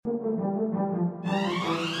What's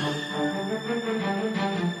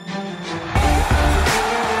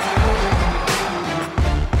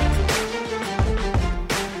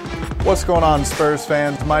going on, Spurs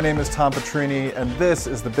fans? My name is Tom Petrini, and this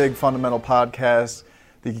is the Big Fundamental Podcast,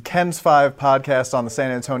 the Ken's 5 podcast on the San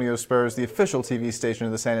Antonio Spurs, the official TV station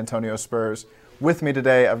of the San Antonio Spurs. With me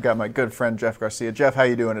today, I've got my good friend, Jeff Garcia. Jeff, how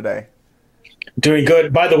you doing today? Doing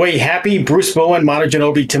good. By the way, happy Bruce Bowen, Manu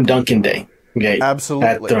Ginobili, Tim Duncan Day. Okay,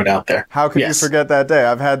 absolutely. Throw it out there. How could you forget that day?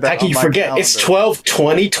 I've had that. How can you forget? Calendar. It's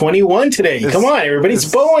 12/20/21 today. Come on,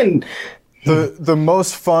 everybody's Bowen. The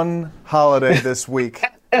most fun holiday this week.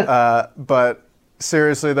 But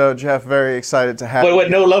seriously, though, Jeff, very excited to have.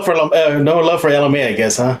 Wait, no love for LMA, I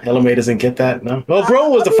guess, huh? LMA doesn't get that, no. Well, Bro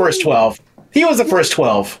was the first 12. He was the first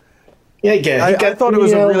 12. Yeah, I thought it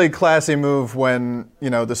was a really classy move when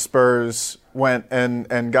the Spurs went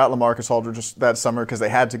and got LaMarcus Aldridge that summer because they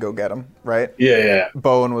had to go get him, right? Yeah.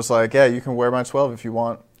 Bowen was like, "Yeah, you can wear my 12 if you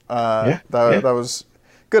want." That was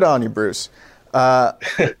good on you, Bruce.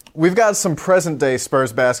 We've got some present-day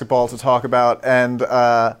Spurs basketball to talk about, and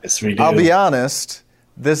yes, we do. I'll be honest,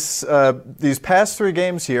 these past 3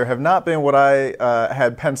 games here have not been what I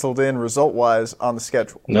had penciled in result-wise on the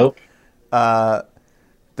schedule. Nope.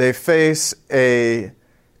 They face a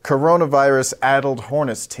coronavirus-addled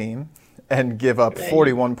Hornets team and give up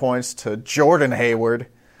 41 points to Jordan Hayward.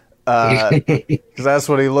 Because that's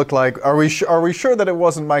what he looked like. Are we sure that it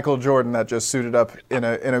wasn't Michael Jordan that just suited up in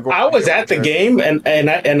a goal? I was at the game, and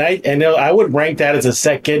I would rank that as the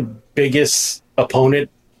second biggest opponent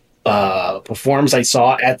performance I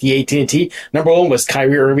saw at the AT&T. Number 1 was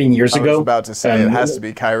Kyrie Irving years ago. I was about to say it has to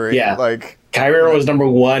be Kyrie. Yeah, Kyrie Irving was number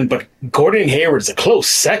 1, but Gordon Hayward's a close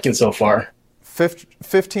second so far.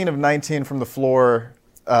 15 of 19 from the floor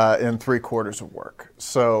in 3 quarters of work.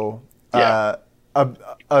 So.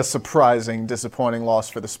 A surprising, disappointing loss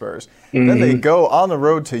for the Spurs. Mm-hmm. Then they go on the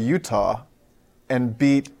road to Utah and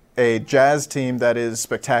beat a Jazz team that is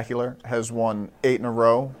spectacular, has won 8 in a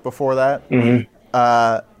row before that. Mm-hmm.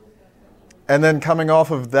 And then coming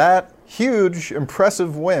off of that huge,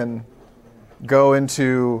 impressive win, go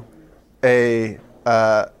into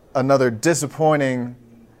another disappointing,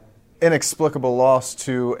 inexplicable loss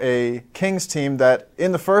to a Kings team that,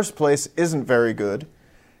 in the first place, isn't very good.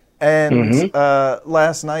 And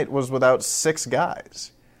last night was without 6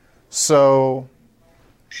 guys. So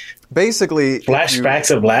basically,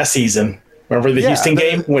 flashbacks of last season. Remember the Houston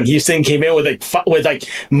game when Houston came in with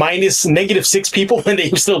minus -6 people and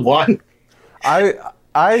they still won?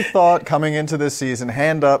 I thought coming into this season,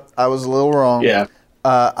 hand up, I was a little wrong. Yeah.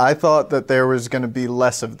 I thought that there was going to be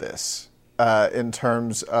less of this in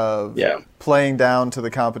terms of playing down to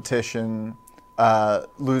the competition,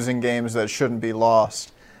 losing games that shouldn't be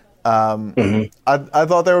lost. I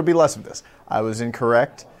thought there would be less of this. I was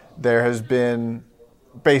incorrect. There has been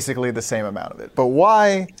basically the same amount of it. But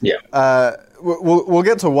why? Yeah. We'll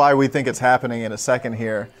get to why we think it's happening in a second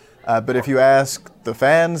here. But if you ask the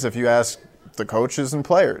fans, if you ask the coaches and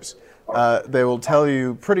players, they will tell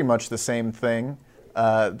you pretty much the same thing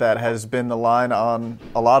that has been the line on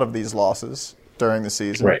a lot of these losses during the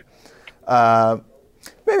season. Right.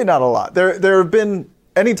 Maybe not a lot. There have been,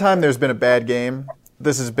 anytime there's been a bad game,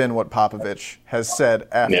 this has been what Popovich has said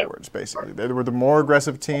afterwards, basically. They were the more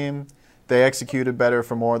aggressive team. They executed better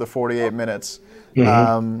for more of the 48 minutes.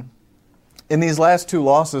 Mm-hmm. In these last 2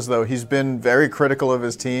 losses, though, he's been very critical of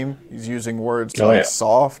his team. He's using words like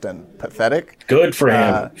soft and pathetic. Good for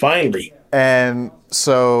him, finally. And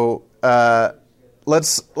so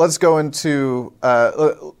let's go into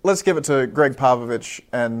let's give it to Gregg Popovich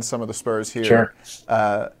and some of the Spurs here. Sure.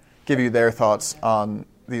 Give you their thoughts on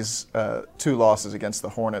these 2 losses against the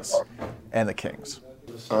Hornets and the Kings.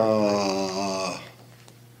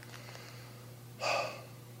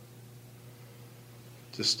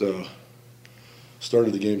 Just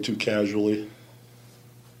started the game too casually.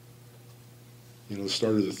 The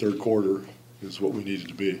start of the third quarter is what we needed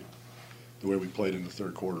to be, the way we played in the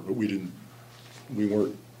third quarter. But we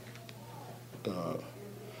weren't, for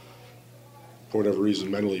whatever reason,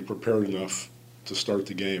 mentally prepared enough to start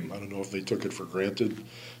the game. I don't know if they took it for granted.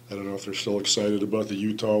 I don't know if they're still excited about the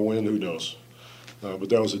Utah win. Who knows? But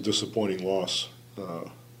that was a disappointing loss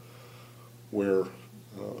where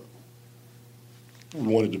we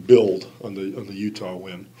wanted to build on the Utah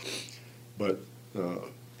win, but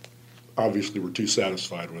obviously we're too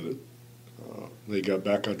satisfied with it. They got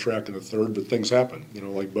back on track in the third, but things happen.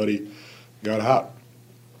 Like Buddy got hot.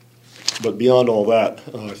 But beyond all that,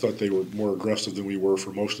 I thought they were more aggressive than we were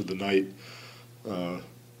for most of the night.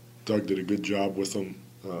 Doug did a good job with them.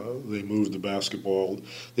 They moved the basketball.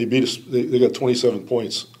 They beat us. They got 27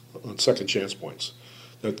 points on second chance points.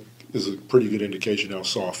 that is a pretty good indication how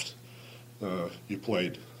soft you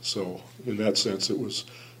played. So in that sense, it was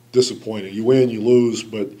disappointing. You win, you lose,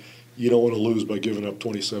 but you don't want to lose by giving up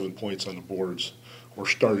 27 points on the boards or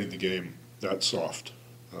starting the game that soft.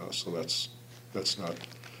 So that's not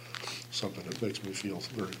something that makes me feel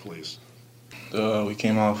very pleased. We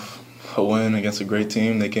came off a win against a great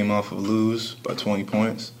team. They came off of a lose by 20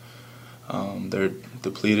 points. They're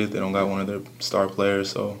depleted. They don't got one of their star players,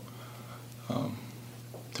 so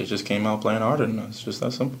they just came out playing harder than us. It's just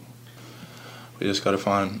that simple. We just got to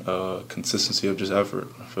find consistency of just effort.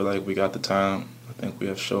 I feel like we got the talent. I think we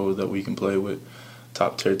have showed that we can play with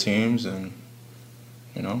top-tier teams, and,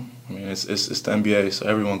 you know, I mean, it's the NBA, so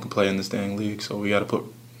everyone can play in this dang league, so we got to put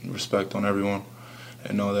respect on everyone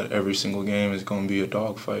and know that every single game is going to be a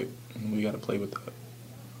dogfight, and we got to play with that.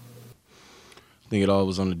 I think it all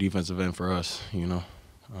was on the defensive end for us, you know.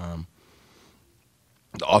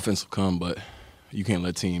 The offense will come, but you can't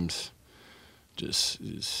let teams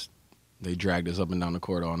just they dragged us up and down the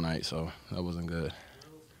court all night, so that wasn't good.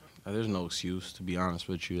 There's no excuse, to be honest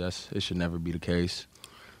with you. It should never be the case.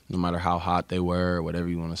 No matter how hot they were or whatever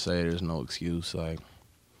you want to say, there's no excuse. Like,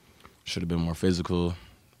 should have been more physical,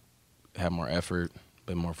 had more effort,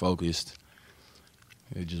 been more focused.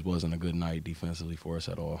 It just wasn't a good night defensively for us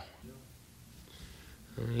at all.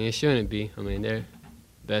 I mean, it shouldn't be. I mean, they're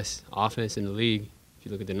best offense in the league if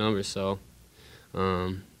you look at the numbers. So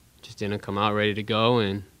just didn't come out ready to go,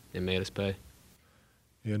 and it made us pay.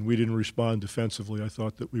 And we didn't respond defensively. I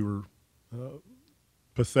thought that we were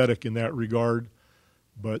pathetic in that regard,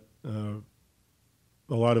 but a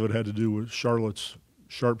lot of it had to do with Charlotte's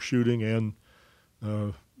sharp shooting and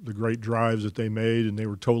the great drives that they made, and they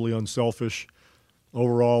were totally unselfish.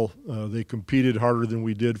 Overall, they competed harder than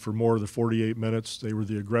we did for more of the 48 minutes. They were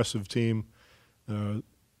the aggressive team.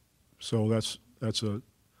 So that's a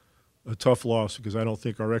tough loss because I don't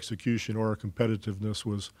think our execution or our competitiveness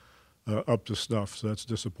was up to snuff. So that's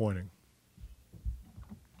disappointing.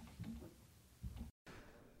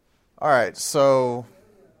 All right, so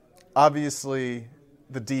obviously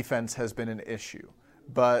the defense has been an issue,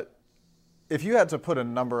 but if you had to put a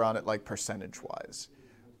number on it, like percentage-wise,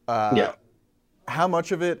 how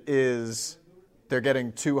much of it is they're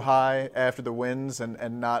getting too high after the wins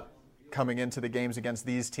and not coming into the games against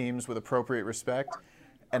these teams with appropriate respect,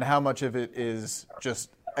 and how much of it is just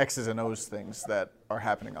X's and O's things that are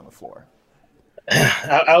happening on the floor?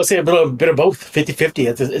 I would say a bit of both,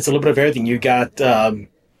 50-50. It's a little bit of everything. You got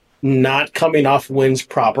not coming off wins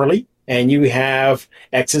properly, and you have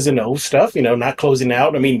X's and O's stuff, you know, not closing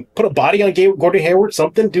out. I mean, put a body on Gordon Hayward,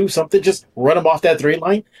 do something, just run him off that three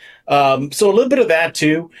line. So a little bit of that,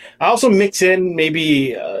 too. I also mix in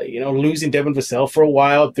maybe, losing Devin Vassell for a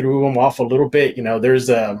while, threw him off a little bit. You know, there's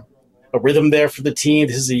a rhythm there for the team.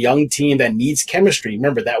 This is a young team that needs chemistry.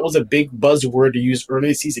 Remember, that was a big buzzword to use early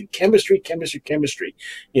in the season. Chemistry.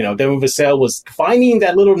 You know, Devin Vassell was finding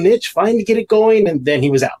that little niche, finding to get it going, and then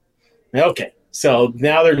he was out. Okay. So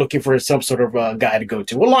now they're looking for some sort of guy to go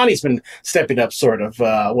to. Well, Lonnie's been stepping up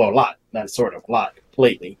a lot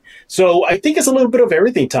lately. So I think it's a little bit of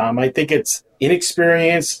everything, Tom. I think it's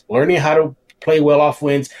inexperience, learning how to play well off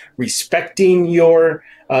wins, respecting your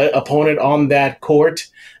opponent on that court.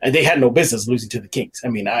 And they had no business losing to the Kings. I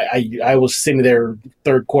mean, I was sitting there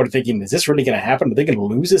third quarter thinking, is this really going to happen? Are they going to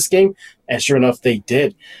lose this game? And sure enough, they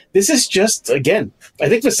did. This is just, again, I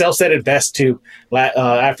think Vassell said it best, too,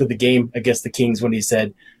 after the game against the Kings when he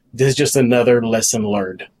said, this is just another lesson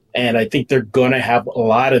learned. And I think they're going to have a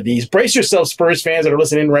lot of these. Brace yourself, Spurs fans that are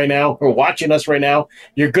listening right now or watching us right now.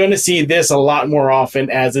 You're going to see this a lot more often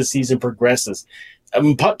as the season progresses.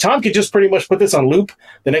 Tom could just pretty much put this on loop.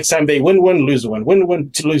 The next time they win one, lose one, win one,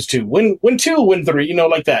 lose two, win two, win three, you know,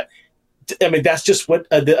 like that. I mean, that's just what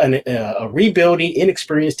a rebuilding,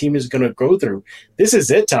 inexperienced team is going to go through. This is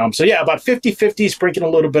it, Tom. So, yeah, about 50-50, sprinkling a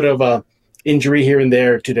little bit of injury here and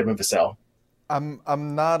there to Devin Vassell.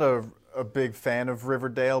 I'm not a big fan of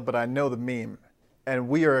Riverdale, but I know the meme. And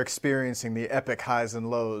we are experiencing the epic highs and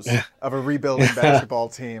lows of a rebuilding basketball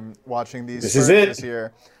team watching these Spurs this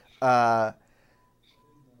year.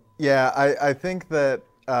 Yeah, I think that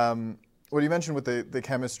what you mentioned with the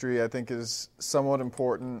chemistry, I think, is somewhat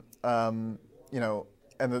important. And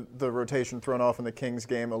the rotation thrown off in the Kings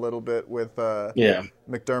game a little bit with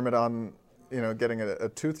McDermott on, getting a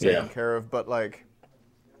tooth taken care of. But, like,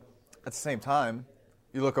 at the same time,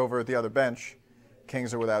 you look over at the other bench,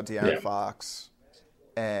 Kings are without De'Aaron Fox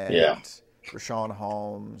and Rashawn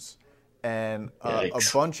Holmes and a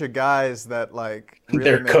bunch of guys that, like,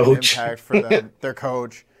 really make an impact for them. Their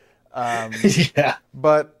coach.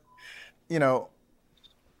 But,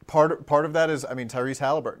 part of that is, I mean, Tyrese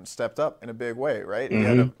Halliburton stepped up in a big way, right? He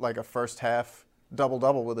had a first half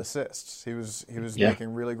double with assists. He was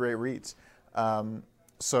making really great reads.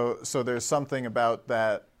 So there's something about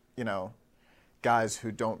that, you know, guys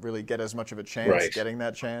who don't really get as much of a chance getting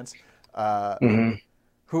that chance. Who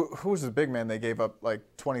was the big man they gave up like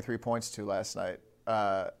 23 points to last night?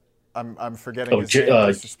 I'm forgetting his name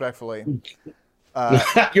disrespectfully.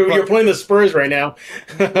 You're playing the Spurs right now.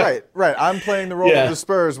 right. I'm playing the role of the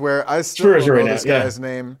Spurs, where I still don't know this guy's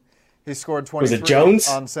name. He scored 23 was it Jones?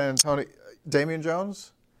 On San Antonio. Damian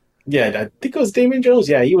Jones? Yeah, I think it was Damian Jones.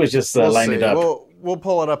 Yeah, he was just lining it up. We'll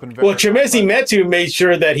pull it up and verify. Well, Chimezie Metu made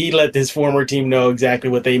sure that he let his former team know exactly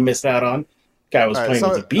what they missed out on. Guy was playing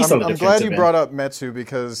with a beast on the defensive end. I'm glad you brought up Metu,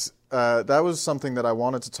 because that was something that I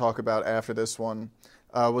wanted to talk about after this one,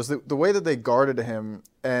 was the way that they guarded him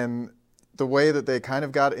and the way that they kind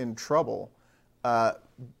of got in trouble.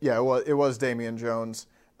 It was Damian Jones,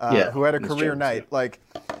 who had a career night. Yeah. Like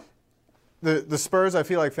the Spurs, I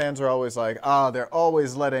feel like fans are always like, they're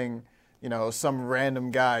always letting, you know, some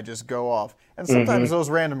random guy just go off. And sometimes those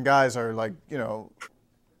random guys are like, you know,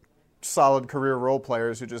 solid career role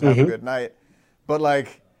players who just have a good night. But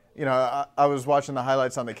like, you know, I was watching the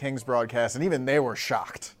highlights on the Kings broadcast, and even they were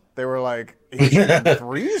shocked. They were like, he's shooting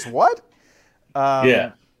threes? What?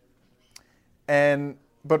 And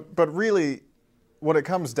but really, what it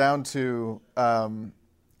comes down to,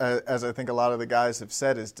 as I think a lot of the guys have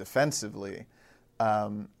said, is defensively,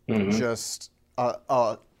 just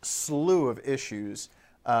a slew of issues.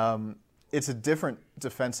 It's a different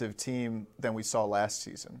defensive team than we saw last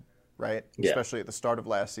season, right? Yeah. Especially at the start of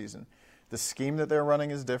last season. The scheme that they're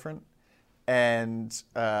running is different, and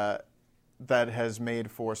that has made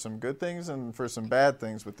for some good things and for some bad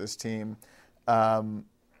things with this team.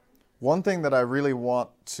 One thing that I really want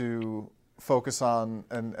to focus on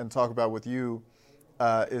and talk about with you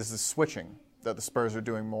is the switching that the Spurs are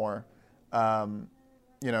doing more.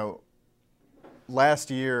 You know, last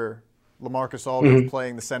year, LaMarcus Aldridge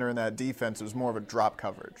playing the center in that defense was more of a drop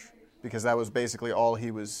coverage, because that was basically all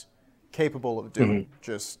he was capable of doing.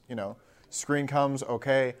 Just, you know, screen comes,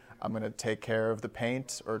 okay, I'm going to take care of the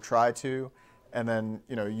paint or try to, and then,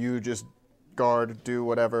 you know, you just guard, do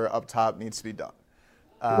whatever up top needs to be done.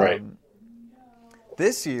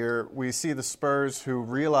 This year, we see the Spurs who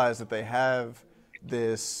realize that they have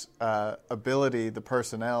this ability, the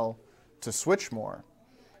personnel, to switch more.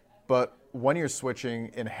 But when you're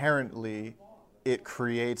switching, inherently, it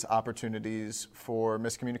creates opportunities for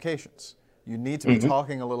miscommunications. You need to be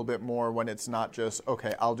talking a little bit more when it's not just,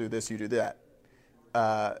 okay, I'll do this, you do that.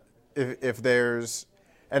 If there's,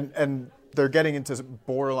 and they're getting into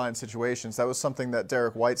borderline situations. That was something that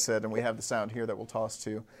Derek White said, and we have the sound here that we'll toss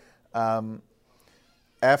to.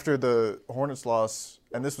 After the Hornets loss,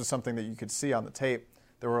 and this was something that you could see on the tape,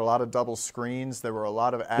 there were a lot of double screens. There were a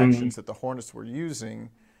lot of actions that the Hornets were using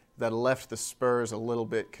that left the Spurs a little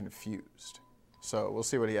bit confused. So we'll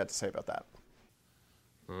see what he had to say about that.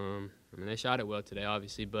 I mean, they shot it well today,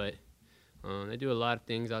 obviously, but they do a lot of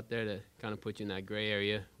things out there that kind of put you in that gray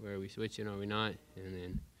area where we switching or we not. And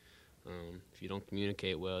then if you don't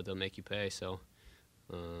communicate well, they'll make you pay. So,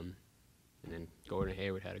 and then Gordon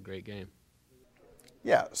Hayward had a great game.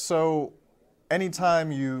 Yeah, so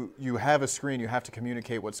anytime you have a screen, you have to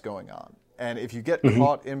communicate what's going on. And if you get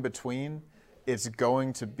caught in between, it's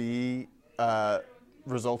going to be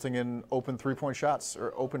resulting in open three-point shots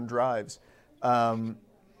or open drives.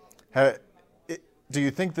 Do you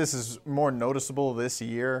think this is more noticeable this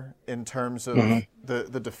year in terms of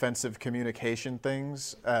the defensive communication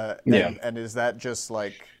things? And is that just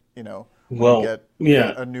like, you know, get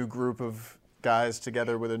a new group of guys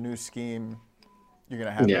together with a new scheme, you're going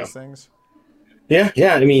to have those things? Yeah.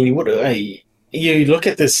 I mean, you look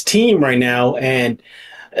at this team right now, and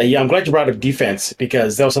I'm glad you brought up defense,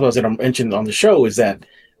 because that was something that I mentioned on the show, is that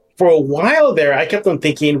for a while there, I kept on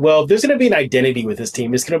thinking, well, there's going to be an identity with this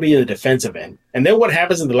team. It's going to be in the defensive end. And then what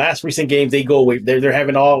happens in the last recent games, they go away. They're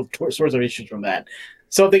having all sorts of issues from that.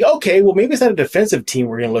 So I think, okay, well, maybe it's not a defensive team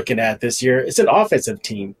we're looking at this year. It's an offensive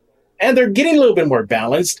team. And they're getting a little bit more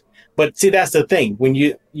balanced. But see, that's the thing. When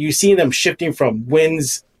you see them shifting from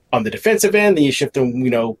wins on the defensive end, then you shift them, you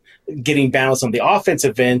know, getting balanced on the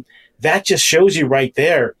offensive end, that just shows you right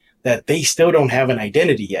there that they still don't have an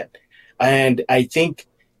identity yet. And I think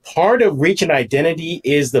part of reaching identity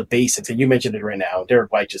is the basics. And you mentioned it right now.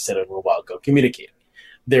 Derek White just said it a little while ago, communicating.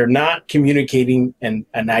 They're not communicating. And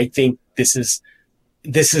I think this is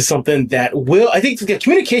something that I think the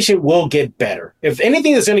communication will get better. If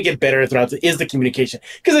anything that's going to get better throughout is the communication,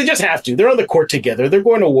 because they just have to. They're on the court together. They're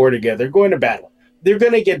going to war together. They're going to battle. They're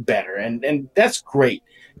going to get better. And that's great.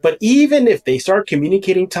 But even if they start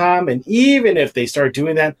communicating, Tom, and even if they start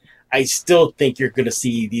doing that, I still think you're going to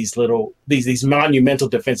see these monumental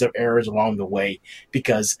defensive errors along the way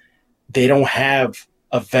because they don't have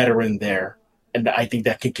a veteran there. And I think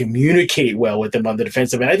that can communicate well with them on the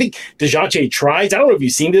defensive end. I think DeJounte tries. I don't know if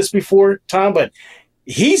you've seen this before, Tom, but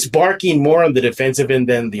he's barking more on the defensive end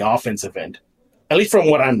than the offensive end, at least from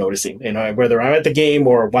what I'm noticing, whether I'm at the game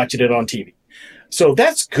or watching it on TV. So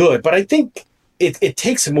that's good. But I think it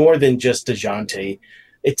takes more than just DeJounte.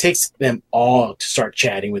 It takes them all to start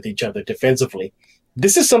chatting with each other defensively.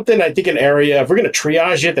 This is something I think an area, if we're going to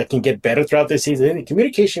triage it, that can get better throughout the season.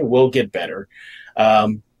 Communication will get better.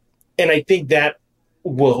 And I think that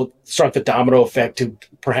will start the domino effect to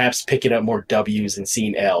perhaps picking up more W's and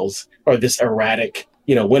seeing L's, or this erratic,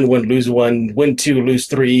 win one, lose one, win two, lose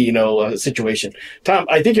three, situation. Tom,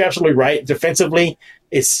 I think you're absolutely right. Defensively,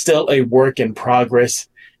 it's still a work in progress.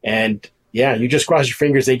 And yeah, you just cross your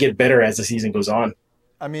fingers they get better as the season goes on.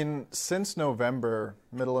 I mean, since November,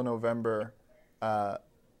 middle of November,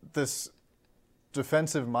 this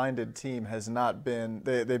defensive-minded team has not been –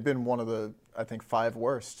 they've been one of the, I think, 5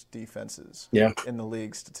 worst defenses in the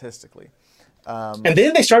league statistically. And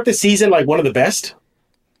didn't they start the season like one of the best?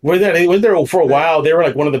 Were there for a while? They were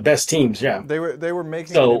like one of the best teams, yeah. They were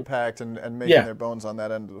making an impact and making their bones on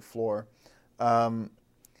that end of the floor. One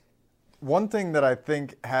thing that I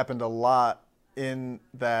think happened a lot in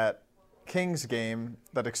that Kings game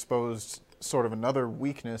that exposed sort of another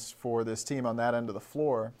weakness for this team on that end of the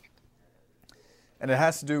floor, and it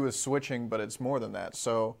has to do with switching, but it's more than that.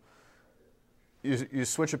 So you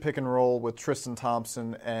switch a pick and roll with Tristan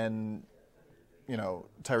Thompson and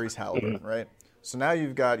Tyrese Halliburton, right? So now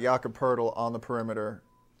you've got Jakob Poeltl on the perimeter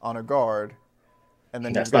on a guard, and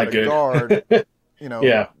then you've got a guard,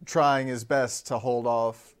 trying his best to hold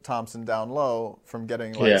off Thompson down low from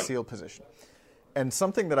getting seal position. And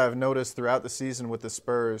something that I've noticed throughout the season with the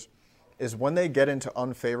Spurs is when they get into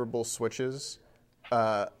unfavorable switches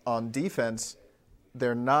on defense,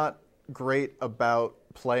 they're not great about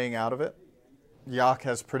playing out of it. Jock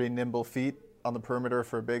has pretty nimble feet on the perimeter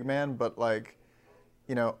for a big man, but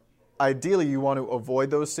ideally you want to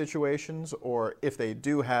avoid those situations, or if they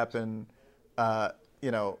do happen,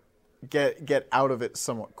 get out of it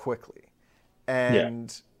somewhat quickly.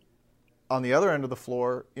 And on the other end of the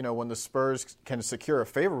floor, when the Spurs can secure a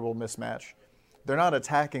favorable mismatch, they're not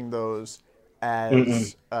attacking those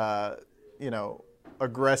as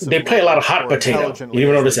aggressive. They play a lot of hot potato. You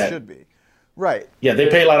even notice that? Should be. Right. Yeah, they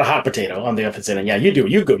play a lot of hot potato on the offensive end. Yeah, you do.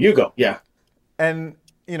 You go. Yeah. And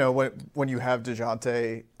when you have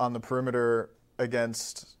DeJounte on the perimeter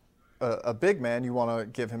against a big man, you want to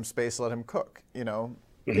give him space, let him cook.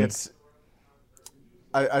 It's.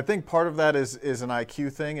 I think part of that is an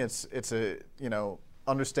IQ thing. It's a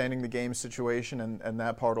understanding the game situation, and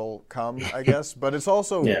that part will come, I guess. But it's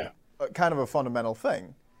also kind of a fundamental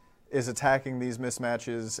thing, is attacking these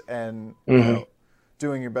mismatches and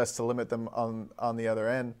doing your best to limit them on the other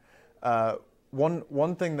end.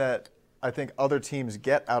 One thing that I think other teams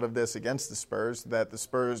get out of this against the Spurs that the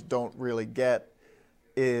Spurs don't really get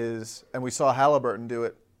is, and we saw Halliburton do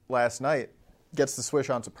it last night, gets the switch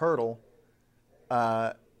onto Poeltl,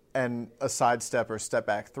 and a sidestep or step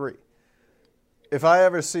back three. If I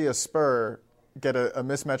ever see a Spur get a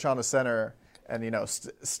mismatch on a center and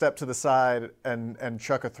step to the side and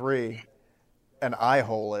chuck a three, and I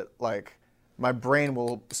hole it, my brain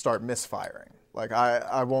will start misfiring.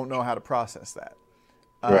 I won't know how to process that.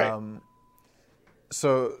 Right.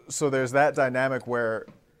 So there's that dynamic where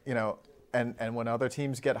and when other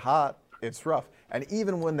teams get hot, it's rough. And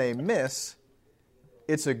even when they miss,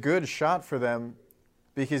 it's a good shot for them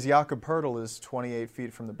because Jakob Poeltl is 28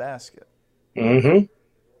 feet from the basket. Mm-hmm.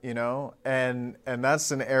 And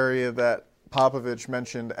that's an area that Popovich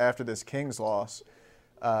mentioned after this Kings loss.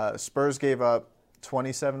 Spurs gave up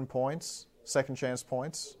 27 points, second chance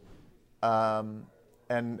points. And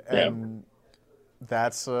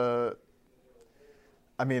that's in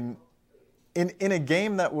a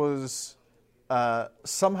game that was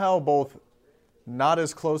somehow both not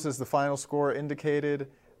as close as the final score indicated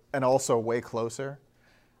and also way closer.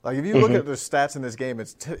 If you look at the stats in this game,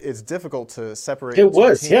 it's difficult to separate the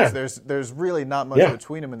two teams. Yeah. There's really not much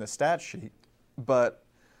between them in the stat sheet. But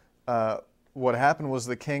what happened was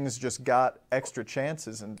the Kings just got extra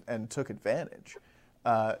chances and took advantage.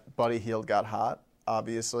 Buddy Hield got hot,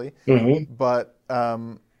 obviously. Mm-hmm. But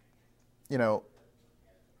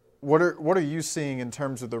what are you seeing in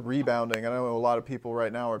terms of the rebounding? I know a lot of people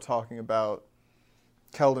right now are talking about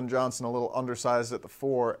Keldon Johnson a little undersized at the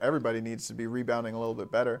 4. Everybody needs to be rebounding a little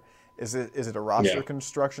bit better. Is it a roster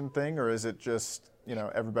construction thing, or is it just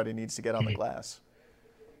everybody needs to get on the glass?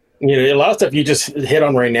 A lot of stuff you just hit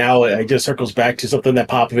on right now, it just circles back to something that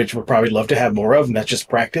Popovich would probably love to have more of, and that's just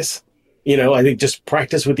practice. I think just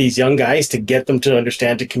practice with these young guys to get them to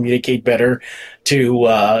understand, to communicate better,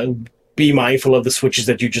 to be mindful of the switches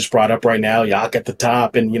that you just brought up right now, Jock at the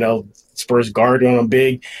top, and, Spurs guard on them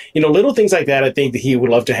big. Little things like that I think that he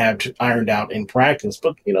would love to have ironed out in practice.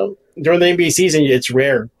 But, during the NBA season, it's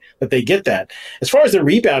rare that they get that. As far as the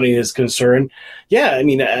rebounding is concerned, yeah, I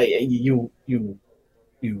mean, you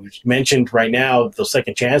mentioned right now those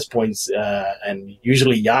second chance points, and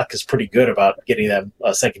usually Jock is pretty good about getting them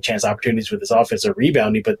second chance opportunities with his offensive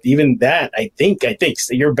rebounding. But even that, I think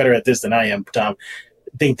so you're better at this than I am, Tom.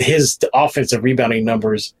 I think his offensive rebounding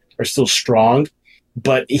numbers are still strong,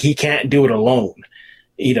 but he can't do it alone.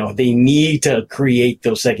 They need to create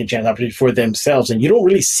those second chance opportunities for themselves, and you don't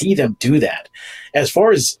really see them do that. As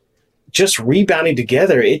far as just rebounding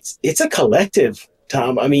together, it's a collective,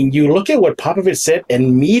 Tom. I mean, you look at what Popovich said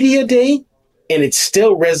in media day, and it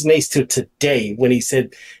still resonates to today when he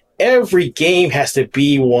said every game has to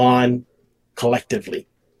be won collectively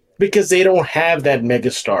because they don't have that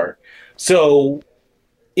megastar. So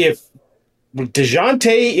if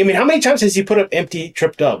DeJounte, I mean, how many times has he put up empty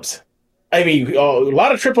trip-dubs? I mean, a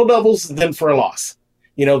lot of triple-doubles then for a loss.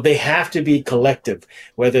 They have to be collective,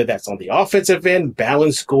 whether that's on the offensive end,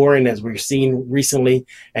 balanced scoring, as we've seen recently,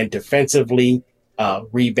 and defensively,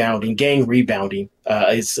 rebounding, gang rebounding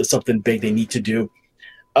is something big they need to do.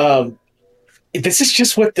 This is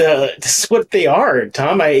just what they are,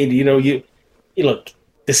 Tom. You look.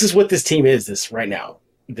 This is what this team is. This right now,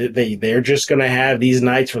 they're just going to have these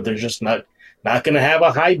nights where they're just not going to have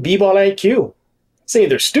a high b-ball IQ. I'm not saying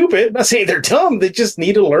they're stupid. I'm not saying they're dumb. They just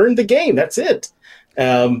need to learn the game. That's it.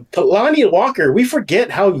 Lonnie Walker, we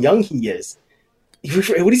forget how young he is.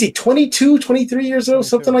 What is he, 22, 23 years old, 22.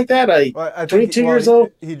 Something like that? 22 years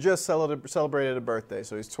old? He just celebrated a birthday,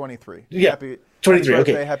 so he's 23. Yeah, happy 23,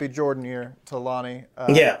 birthday, okay. Happy Jordan year to Lonnie.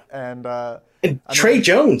 Yeah. And Trey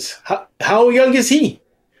Jones, how young is he?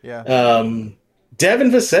 Yeah.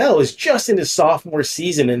 Devin Vassell is just in his sophomore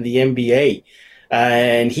season in the NBA.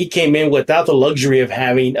 And he came in without the luxury of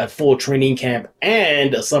having a full training camp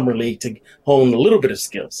and a summer league to hone a little bit of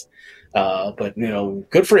skills. But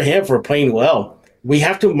good for him for playing well. We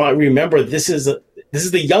have to remember this is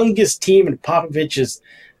the youngest team in Popovich's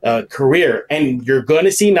career, and you're going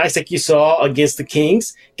to see nights like you saw against the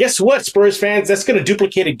Kings. Guess what, Spurs fans? That's going to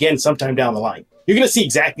duplicate again sometime down the line. You're going to see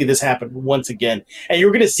exactly this happen once again, and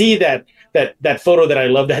you're going to see that photo that I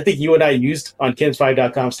loved. I think you and I used on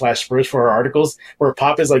KENS5.com/Spurs for our articles, where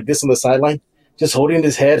Pop is like this on the sideline, just holding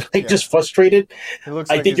his head, just frustrated.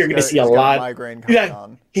 I think you're going to see a lot.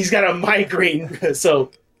 He's got a migraine.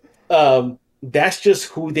 So that's just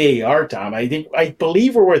who they are, Tom. I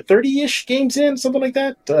believe we're 30-ish games in, something like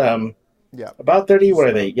that. About 30. What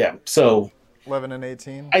are they? Yeah. So 11 and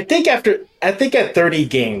 18. I think at 30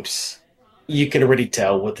 games, you can already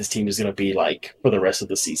tell what this team is going to be like for the rest of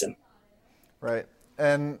the season. Right.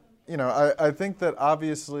 And, I think that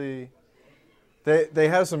obviously they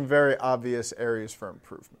have some very obvious areas for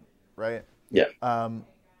improvement, right? Yeah.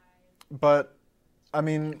 But, I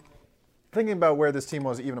mean, thinking about where this team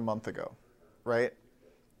was even a month ago, right?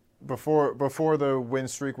 Before the win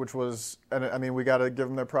streak, which was, and I mean, we got to give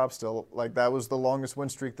them their props still. Like, that was the longest win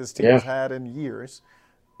streak this team has had in years.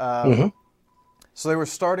 So they were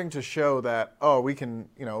starting to show that, we can,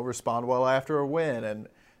 respond well after a win and,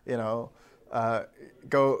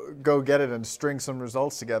 go get it and string some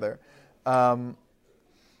results together. I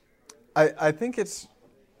think it's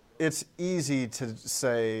easy to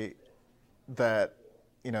say that,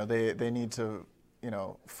 they need to,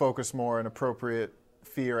 focus more on appropriate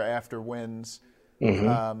fear after wins.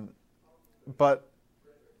 But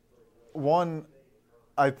one,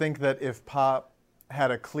 I think that if Pop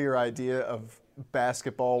had a clear idea of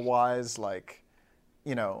basketball-wise, like,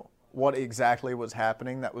 what exactly was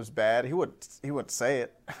happening that was bad, he wouldn't say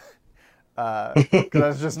it. 'Cause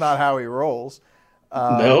that's just not how he rolls.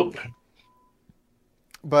 Nope.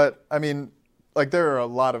 But, I mean, like, there are a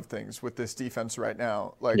lot of things with this defense right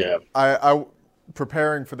now. Like, I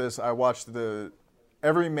preparing for this, I watched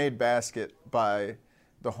every made basket by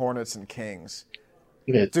the Hornets and Kings.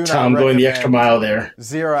 Yeah, Tom going the extra mile there.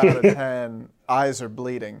 0 out of 10. Eyes are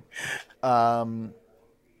bleeding. I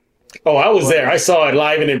was there. I saw it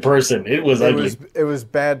live and in person. It was ugly. It was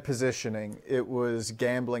bad positioning. It was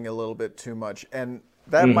gambling a little bit too much. And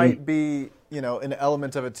that might be, an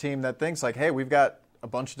element of a team that thinks like, hey, we've got a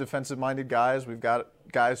bunch of defensive-minded guys. We've got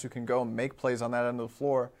guys who can go and make plays on that end of the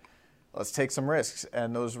floor. let's take some risks.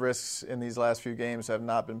 And those risks in these last few games have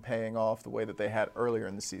not been paying off the way that they had earlier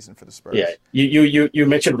in the season for the Spurs. Yeah, you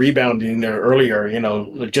mentioned rebounding there earlier.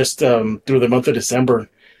 Just through the month of December,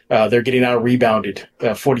 they're getting out rebounded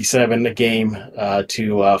 47 a game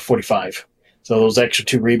to 45. So those extra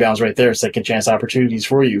 2 rebounds right there, second chance opportunities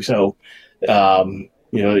for you. So, you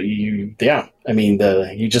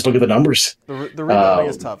just look at the numbers. The rebounding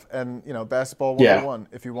is tough. And, basketball 101,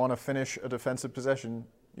 if you want to finish a defensive possession,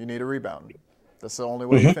 you need a rebound. That's the only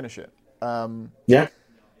way you finish it.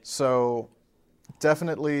 So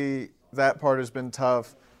definitely that part has been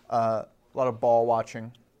tough. A lot of ball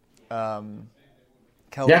watching. That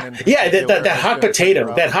hot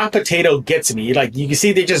potato. That hot potato gets me. Like, you can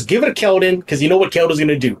see they just give it to Keldon because you know what Keldon's going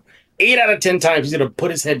to do. 8 out of 10 times he's going to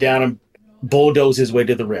put his head down and bulldoze his way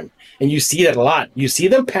to the rim. And you see that a lot. You see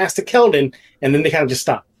them pass to Keldon, and then they kind of just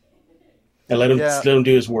stop and let him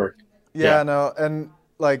do his work. No, and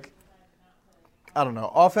like, I don't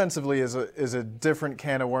know. Offensively is a different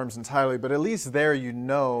can of worms entirely, but at least there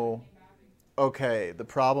okay, the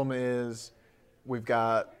problem is we've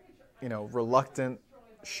got, reluctant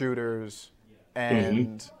shooters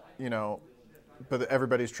and, but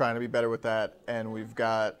everybody's trying to be better with that. And we've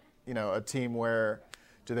got, a team where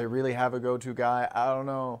do they really have a go-to guy? I don't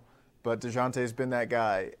know. But DeJounte's been that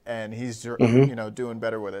guy, and he's, doing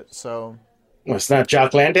better with it. So. Well, it's not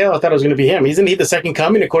Jock Landale. I thought it was going to be him. Isn't he the second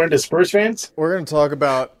coming, according to Spurs fans? We're going to talk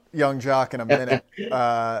about young Jock in a minute.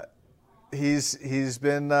 He's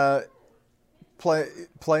been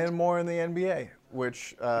playing more in the NBA,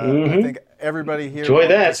 which I think everybody here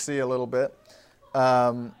wants to see a little bit.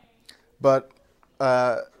 The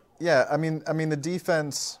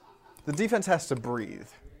defense has to breathe,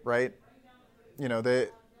 right?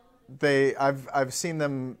 I've seen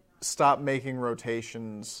them stop making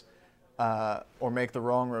rotations. Or make the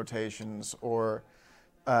wrong rotations, or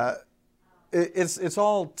it's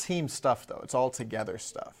all team stuff though. It's all together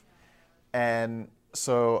stuff, and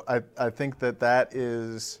so I think that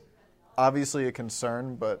is obviously a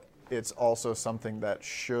concern, but it's also something that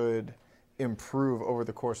should improve over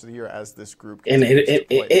the course of the year as this group continues to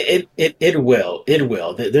play. It will.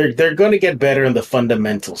 They're going to get better in the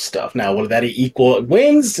fundamental stuff. Now, will that equal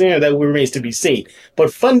wins? That remains to be seen.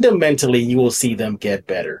 But fundamentally, you will see them get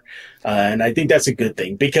better, and I think that's a good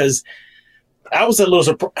thing because I was a little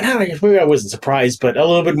surprised. Maybe I wasn't surprised, but a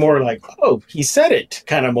little bit more like, oh, he said it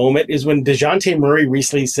kind of moment is when DeJounte Murray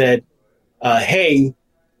recently said, "Hey,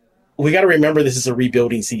 we got to remember this is a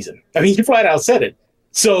rebuilding season." I mean, he flat out said it.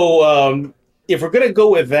 So if we're going to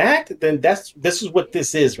go with that, then this is what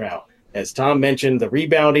this is now. As Tom mentioned, the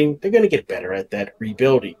rebounding, they're going to get better at that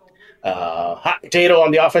rebuilding. Hot potato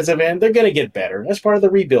on the offensive end, they're going to get better. That's part of the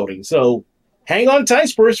rebuilding. So hang on tight,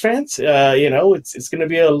 Spurs fans. It's going to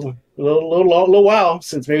be a little while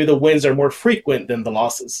since maybe the wins are more frequent than the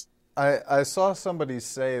losses. I saw somebody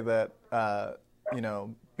say that,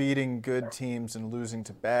 beating good teams and losing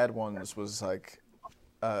to bad ones was like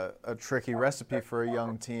a tricky recipe for a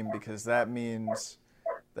young team because that means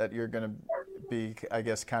that you're going to be, I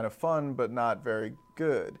guess, kind of fun but not very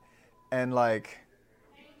good. And oh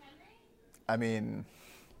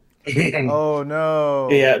no.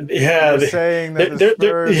 You're saying that the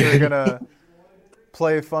Spurs are going to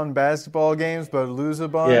play fun basketball games but lose a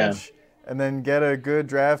bunch and then get a good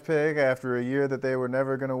draft pick after a year that they were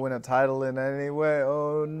never going to win a title in anyway.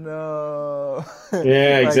 Oh no.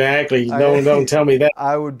 Yeah, exactly. Don't tell me that.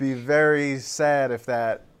 I would be very sad if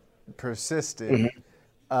that persisted.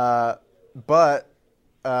 But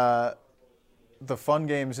the fun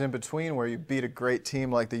games in between where you beat a great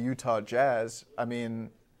team like the Utah Jazz, I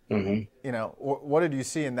mean, what did you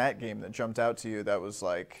see in that game that jumped out to you that was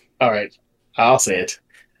like... All right, I'll say it.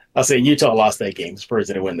 I'll say Utah lost that game. Spurs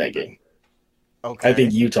didn't win that game. Okay. I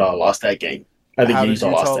think Utah lost that game. How did Utah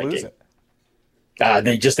lost that game.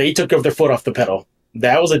 They took their foot off the pedal.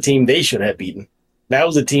 That was a team they should have beaten. That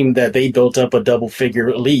was a team that they built up a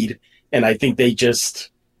double-figure lead, and I think they just,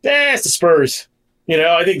 it's the Spurs.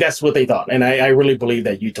 I think that's what they thought, and I really believe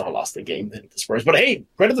that Utah lost the game to the Spurs. But hey,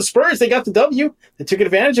 credit the Spurs. They got the W. They took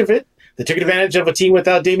advantage of it. They took advantage of a team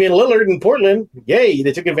without Damian Lillard in Portland. Yay.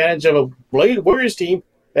 They took advantage of a Warriors team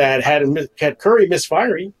that had Curry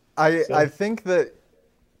misfiring. I think that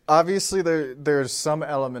obviously there's some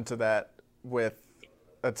element to that with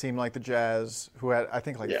a team like the Jazz who had, I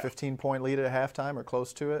think, 15-point lead at halftime or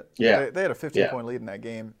close to it. Yeah. They had a 15-point lead in that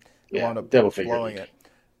game. They wound up blowing it.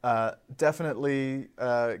 Definitely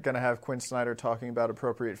going to have Quinn Snyder talking about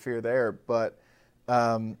appropriate fear there. But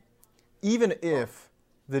even if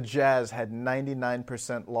the Jazz had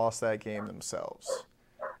 99% lost that game themselves,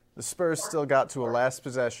 the Spurs still got to a last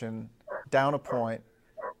possession, down a point,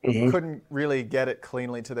 couldn't really get it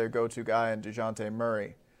cleanly to their go-to guy in DeJounte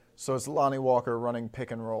Murray. So it's Lonnie Walker running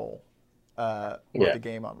pick and roll with the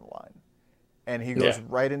game on the line. And he goes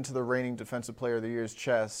right into the reigning Defensive Player of the Year's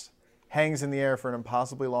chest, hangs in the air for an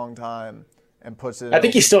impossibly long time, and puts it. I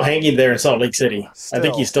think he's still hanging there in Salt Lake City. I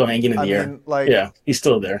think he's still hanging in the air. He's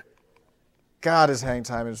still there. God, his hang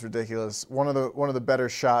time is ridiculous. One of the better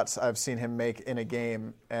shots I've seen him make in a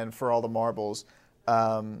game, and for all the marbles,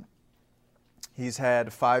 he's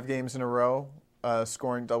had 5 games in a row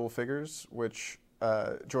scoring double figures, which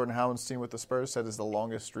Jordan Howland's team with the Spurs said is the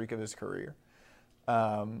longest streak of his career.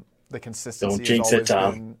 The consistency has always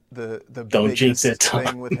been the biggest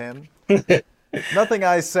thing with him. Nothing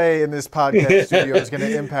I say in this podcast studio is going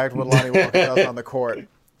to impact what Lonnie Walker does on the court.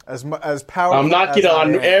 As powerful. I'm knocking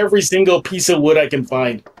on every single piece of wood I can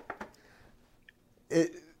find.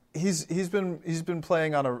 He's been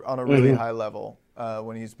playing on a really high level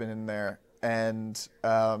when he's been in there, and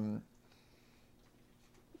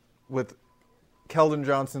with Keldon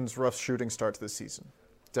Johnson's rough shooting start to the season,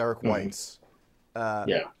 Derek White's.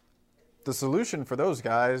 The solution for those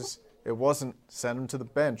guys, it wasn't send them to the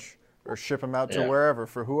bench or ship them out to wherever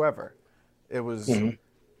for whoever. It was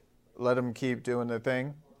let them keep doing their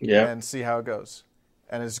thing and see how it goes.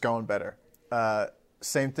 And it's going better.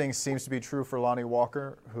 Same thing seems to be true for Lonnie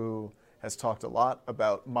Walker, who has talked a lot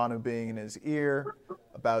about Manu being in his ear,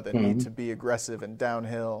 about the need to be aggressive and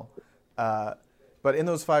downhill. But in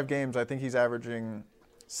those 5 games, I think he's averaging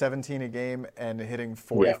 17 a game and hitting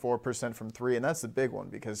 44% from 3, and that's the big one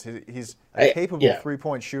because he's a capable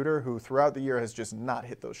three-point shooter who throughout the year has just not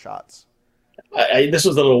hit those shots. This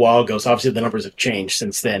was a little while ago, so obviously the numbers have changed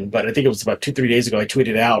since then, but I think it was about 2-3 days ago I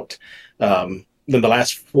tweeted out in the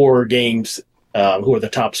last 4 games who are the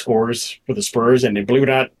top scorers for the Spurs, and believe it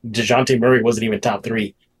or not, DeJounte Murray wasn't even top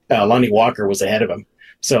 3. Lonnie Walker was ahead of him.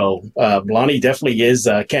 So Lonnie definitely is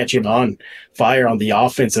catching on fire on the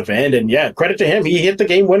offensive end. And, credit to him. He hit the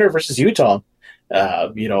game winner versus Utah.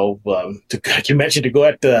 You mentioned to go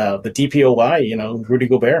at the DPOY, Rudy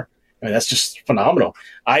Gobert. I mean, that's just phenomenal.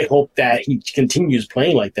 I hope that he continues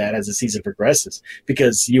playing like that as the season progresses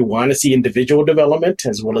because you want to see individual development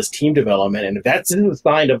as well as team development. And if that's a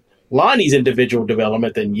sign of Lonnie's individual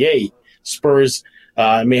development, then yay. Spurs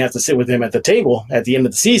may have to sit with him at the table at the end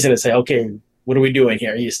of the season and say, okay, what are we doing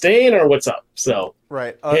here? Are you staying or what's up? So,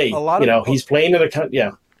 right. Hey, he's playing in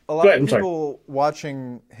the A lot of people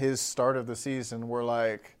watching his start of the season were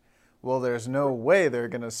like, well, there's no way they're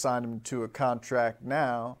going to sign him to a contract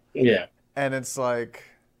now. Yeah. And it's like,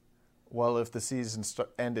 well, if the season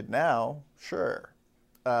ended now, sure.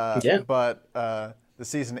 But the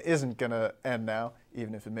season isn't going to end now,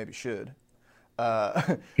 even if it maybe should.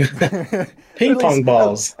 Ping pong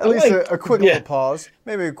balls. At least a quick little pause.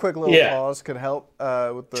 Maybe a quick little pause could help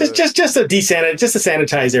with the just to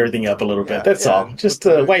sanitize everything up a little bit. That's all. Just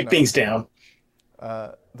to wipe things down.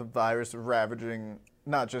 The virus ravaging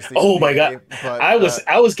not just the NBA, my God. But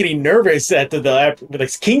I was getting nervous at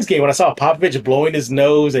the Kings game when I saw Popovich blowing his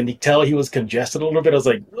nose and you tell he was congested a little bit. I was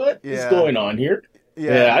like, what is going on here?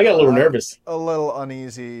 Yeah, I got a little nervous. A little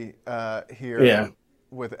uneasy here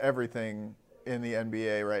with everything in the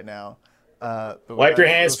NBA right now. Wipe your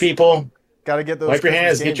hands, people. Got to get those. Wipe your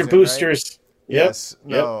hands. Get your boosters. Right? Yep. Yes.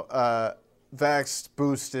 No. Vaxxed,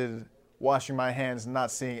 boosted, washing my hands,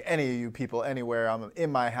 not seeing any of you people anywhere. I'm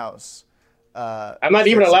in my house. I'm not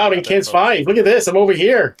even allowed in Kids 5. Look at this. I'm over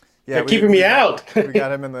here. Yeah, they're keeping me out. We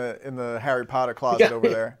got him in the Harry Potter closet over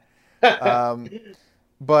there.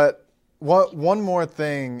 But one more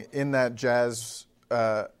thing in that Jazz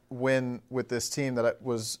win with this team that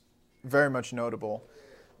was very much notable.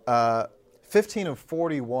 15 of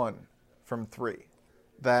 41 from 3.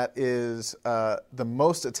 That is the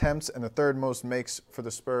most attempts and the third most makes for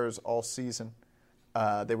the Spurs all season.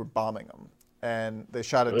 They were bombing them, and they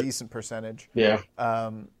shot a decent percentage. Yeah.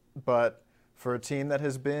 But for a team that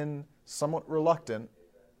has been somewhat reluctant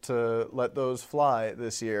to let those fly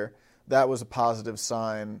this year, that was a positive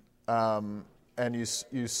sign. And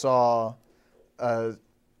you saw,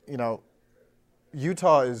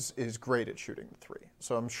 Utah is great at shooting the 3.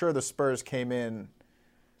 So I'm sure the Spurs came in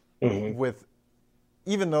with,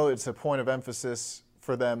 even though it's a point of emphasis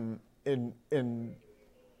for them in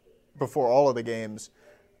before all of the games,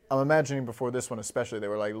 I'm imagining before this one especially, they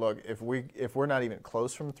were like, look, if we're not even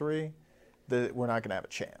close from 3, we're not going to have a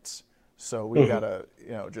chance. So we've got to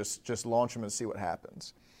just launch them and see what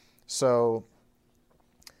happens. So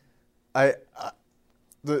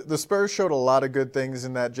the Spurs showed a lot of good things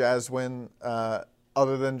in that Jazz win,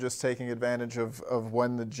 other than just taking advantage of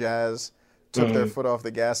when the Jazz took their foot off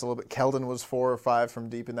the gas a little bit. Keldon was 4 or 5 from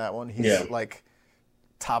deep in that one. He's like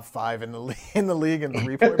top 5 in the league in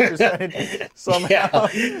 3-point percentage somehow,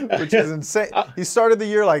 which is insane. He started the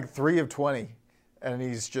year like 3 of 20, and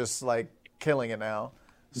he's just like killing it now.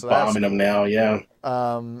 So bombing them now, yeah.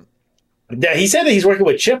 Yeah, he said that he's working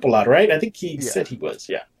with Chip a lot, right? I think he said he was.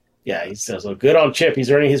 Yeah. He says, "So good on Chip. He's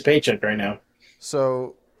earning his paycheck right now."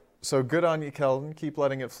 So good on you, Keldon. Keep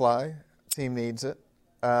letting it fly. Team needs it.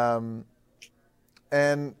 And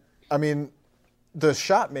I mean, the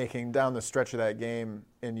shot making down the stretch of that game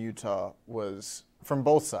in Utah was, from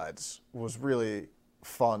both sides, was really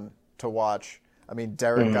fun to watch. I mean,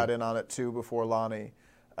 Derek got in on it too before Lonnie,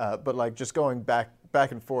 but like just going back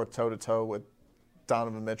and forth toe to toe with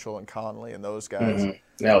Donovan Mitchell and Conley and those guys.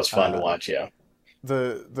 That was fun to watch. Yeah.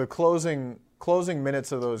 The closing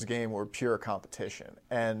minutes of those games were pure competition,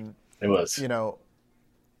 and it was. You know,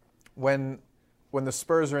 when the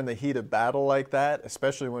Spurs are in the heat of battle like that,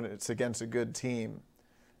 especially when it's against a good team,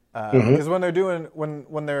 because when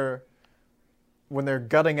they're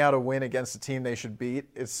gutting out a win against a team they should beat,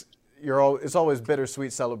 it's always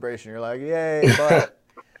bittersweet celebration. You're like, yay,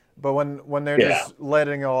 but when they're just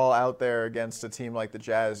letting it all out there against a team like the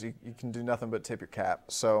Jazz, you can do nothing but tip your cap.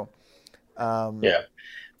 So yeah.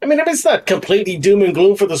 I mean, if it's not completely doom and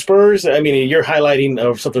gloom for the Spurs, I mean, you're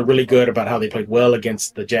highlighting something really good about how they played well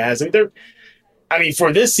against the Jazz. I mean,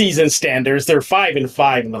 for this season's standards, they're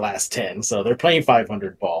 5-5 in the last 10, so they're playing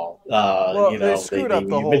 500 ball. Well, they screwed up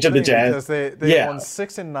the whole thing because they won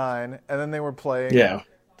 6-9, and then they were playing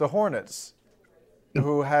the Hornets,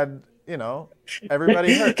 who had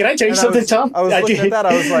everybody hurt. Can I tell you something, Tom? I was looking at that.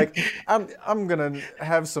 I was like, I'm gonna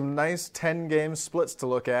have some nice 10-game splits to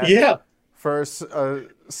look at. Yeah. For a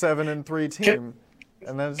 7-3 team.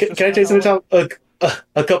 Can I tell you something, Tom?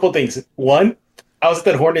 A couple things. One, I was at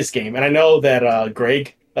that Hornets game, and I know that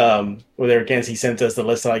Gregg, when they were against, he sent us the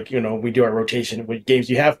list, like, we do our rotation with games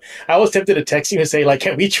you have. I was tempted to text you and say, like,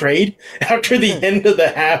 can we trade after the end of the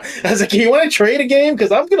half? I was like, can you want to trade a game?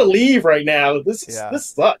 Because I'm going to leave right now. This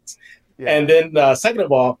sucks. Yeah. And then, second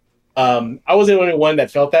of all, I wasn't the only one that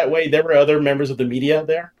felt that way. There were other members of the media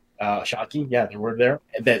there. Shocking. Yeah, they were there.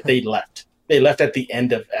 That they left. They left at the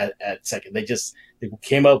end of at second. They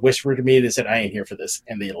came up, whispered to me. They said, "I ain't here for this,"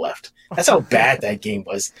 and they left. That's how bad that game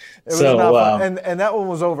was. It was not fun. And that one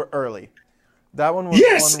was over early. That one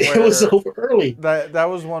was it was over early. That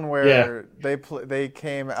was one where they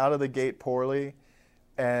came out of the gate poorly,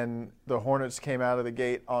 and the Hornets came out of the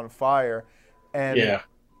gate on fire. And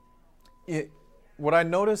what I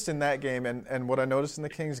noticed in that game, and what I noticed in the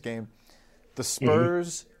Kings game, the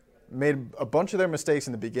Spurs made a bunch of their mistakes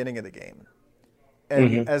in the beginning of the game.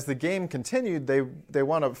 And as the game continued, they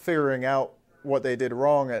wound up figuring out what they did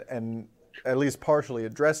wrong and at least partially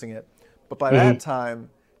addressing it. But by that time,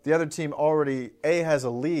 the other team already, A, has a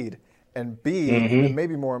lead, and B, and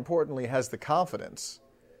maybe more importantly, has the confidence.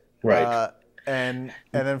 Right. And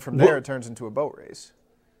then from there, it turns into a boat race.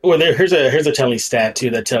 Well, here's a telling stat, too,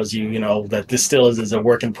 that tells you, that this still is a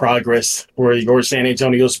work in progress for your San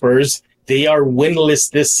Antonio Spurs. They are winless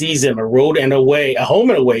this season, a home and away,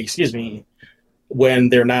 when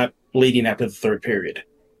they're not leading after the third period.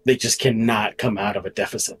 They just cannot come out of a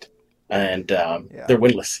deficit, and they're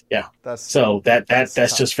winless. Yeah, that's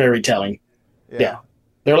just very telling. Yeah.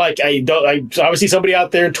 They're like, obviously somebody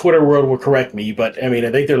out there in Twitter world will correct me, but I mean,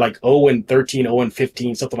 I think they're like 0-13,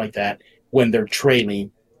 0-15, something like that, when they're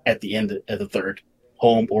trailing at the end of the third,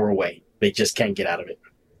 home or away. They just can't get out of it.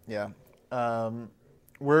 Yeah.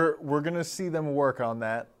 We're going to see them work on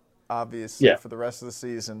that, obviously, for the rest of the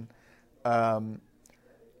season.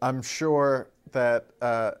 I'm sure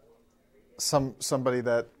that somebody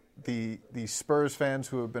that the Spurs fans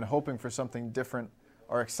who have been hoping for something different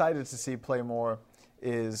are excited to see play more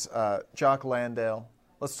is Jock Landale.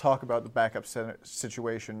 Let's talk about the backup center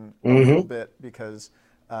situation a little bit, because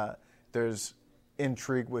there's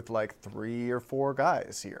intrigue with like 3 or 4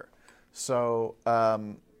 guys here. So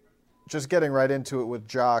just getting right into it with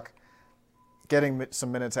Jock, getting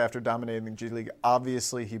some minutes after dominating the G League.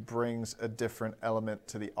 Obviously, he brings a different element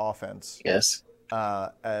to the offense. Yes.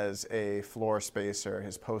 As a floor spacer,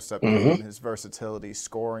 his post-up game, his versatility,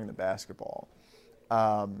 scoring the basketball.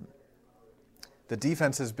 The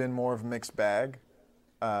defense has been more of a mixed bag,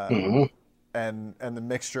 and the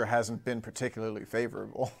mixture hasn't been particularly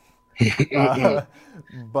favorable.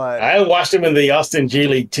 But I watched him in the Austin G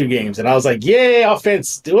League 2 games, and I was like, "Yay,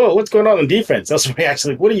 offense! Whoa, what's going on in defense?" That's what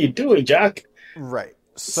actually. What are you doing, Jock? Right.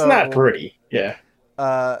 So, it's not pretty. Yeah.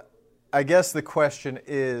 I guess the question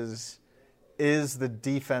is the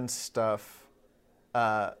defense stuff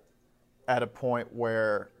at a point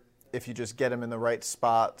where if you just get him in the right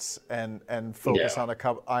spots and focus on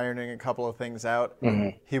ironing a couple of things out,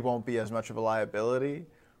 he won't be as much of a liability?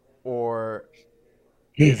 Or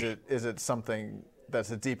is it something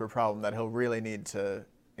that's a deeper problem that he'll really need to,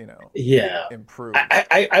 improve?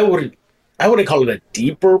 I wouldn't call it a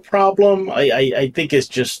deeper problem. I think it's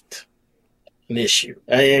just an issue.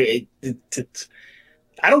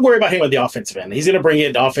 I don't worry about him on the offensive end. He's going to bring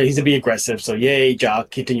it off. He's going to be aggressive. So yay,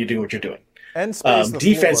 Jock, continue doing what you're doing. And space the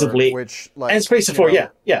defensively, floor, which and space the floor. Yeah.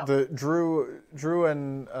 The Drew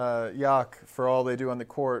and Jock, for all they do on the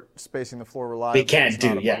court, spacing the floor reliably. They can't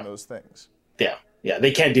do those things. Yeah,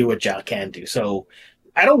 they can't do what Jock can do. So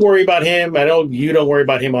I don't worry about him. You don't worry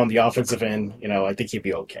about him on the offensive end. I think he'll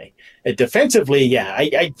be okay. And defensively,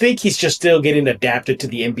 I think he's just still getting adapted to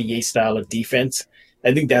the NBA style of defense.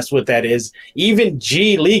 I think that's what that is. Even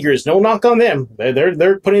G Leaguers, no knock on them.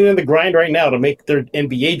 They're putting in the grind right now to make their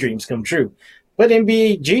NBA dreams come true. But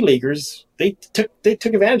NBA G Leaguers, they took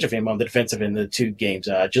advantage of him on the defensive end of the 2 games.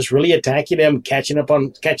 Just really attacking him, catching him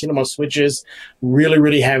on switches,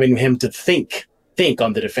 really having him to think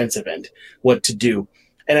on the defensive end what to do.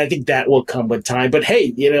 And I think that will come with time. But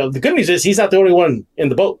hey, the good news is he's not the only one in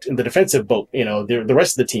the defensive boat. The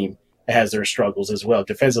rest of the team has their struggles as well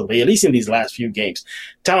defensively, at least in these last few games.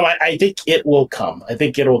 Tom, I think it will come. I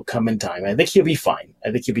think it will come in time. I think he'll be fine.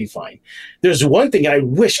 There's one thing I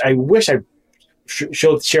wish I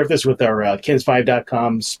share this with our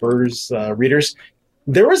Kins5.com Spurs readers.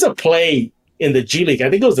 There was a play in the G League, I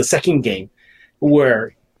think it was the second game,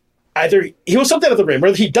 where either he was something at the rim,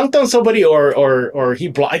 whether he dunked on somebody or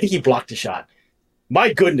I think he blocked a shot.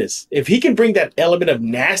 My goodness, if he can bring that element of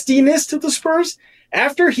nastiness to the Spurs,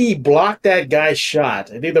 after he blocked that guy's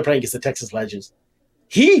shot, I think they're playing against the Texas Legends,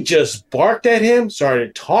 he just barked at him,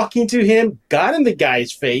 started talking to him, got in the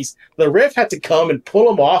guy's face. The ref had to come and pull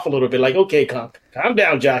him off a little bit, like, okay, calm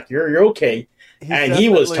down, Jock, you're okay. And he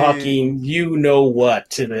was talking, what,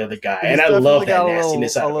 to the other guy. And I love that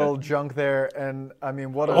nastiness out of him. A little junk there. And, I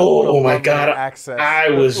mean, what a my God. access. I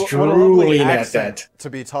was drooling at that. To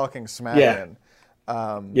be talking smack in.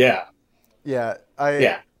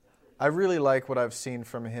 I really like what I've seen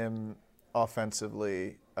from him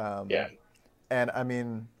offensively. And, I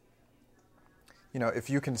mean, if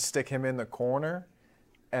you can stick him in the corner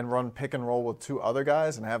and run pick and roll with 2 other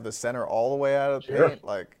guys and have the center all the way out of the paint,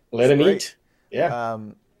 let him great. Eat. Yeah.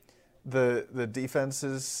 The defense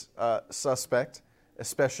is suspect,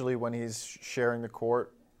 especially when he's sharing the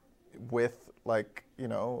court with a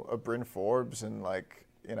Bryn Forbes and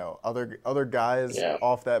other guys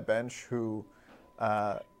off that bench who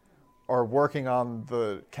are working on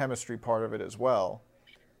the chemistry part of it as well.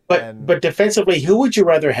 But defensively, who would you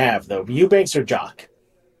rather have though, Eubanks or Jock?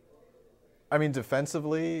 I mean,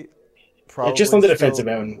 defensively, probably just on the defensive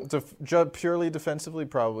end. Purely defensively,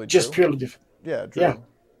 probably. Just Drew. purely. Yeah, Drew.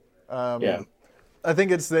 I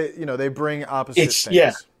think it's they bring opposite things.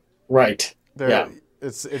 Yeah, right.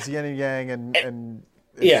 It's yin and yang, and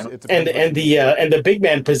the big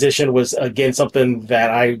man position was again something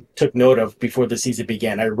that I took note of before the season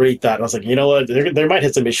began. I really thought, I was like, you know what, there might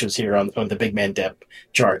have some issues here on the big man depth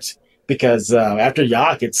charts because after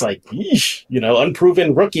Jock, it's like, yeesh,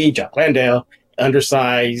 unproven rookie Jock Landale,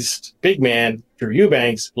 undersized big man Drew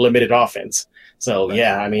Eubanks, limited offense. So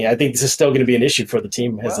I mean, I think this is still going to be an issue for the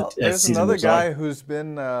team as there's season another moves guy on. who's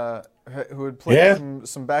been who had played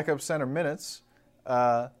some backup center minutes.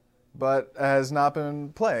 But has not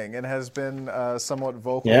been playing and has been somewhat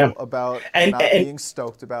vocal about not being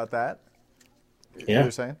stoked about that. Yeah.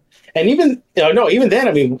 You're saying? And even then,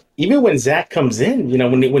 I mean, even when Zach comes in,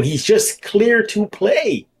 when he's just clear to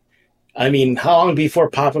play, I mean, how long before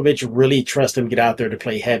Popovich really trusts him to get out there to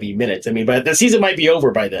play heavy minutes? I mean, but the season might be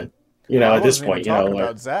over by then. At this point, talking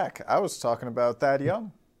about Zach. I was talking about Thad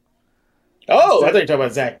Young. Oh, I thought you were talking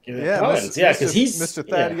about Zach. Because he's Mr.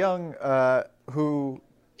 Thad Young, who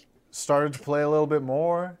started to play a little bit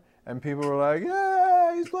more, and people were like,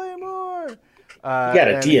 "Yeah, he's playing more." He got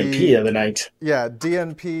a DNP the other night. Yeah,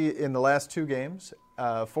 DNP in the last 2 games,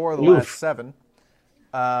 4 of the last 7.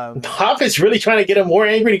 Popovich really trying to get him more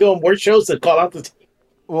angry to go on more shows to call out the team.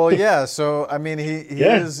 Well, yeah. So I mean, he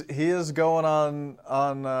is going on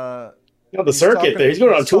the circuit there. He's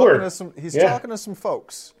going on tour. He's talking to some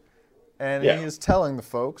folks, and he's telling the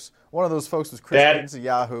folks. One of those folks was Chris Higgins at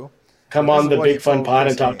Yahoo. Come on the Big Fun Pod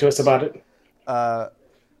and talk to us about it.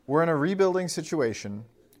 We're in a rebuilding situation.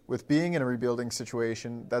 With being in a rebuilding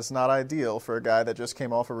situation, that's not ideal for a guy that just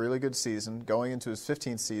came off a really good season, going into his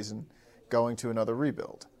 15th season, going to another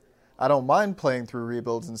rebuild. I don't mind playing through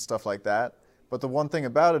rebuilds and stuff like that, but the one thing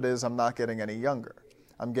about it is I'm not getting any younger.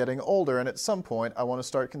 I'm getting older, and at some point, I want to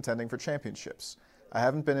start contending for championships. I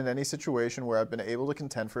haven't been in any situation where I've been able to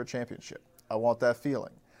contend for a championship. I want that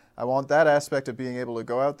feeling. I want that aspect of being able to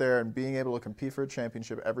go out there and being able to compete for a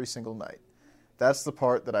championship every single night. That's the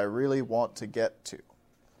part that I really want to get to.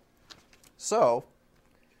 So,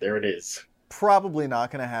 there it is. Probably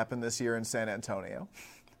not going to happen this year in San Antonio.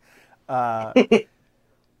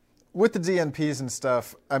 With the DNPs and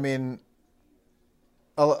stuff, I mean,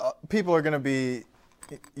 people are going to be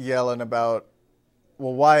yelling about,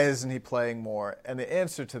 well, why isn't he playing more? And the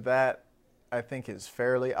answer to that, I think, is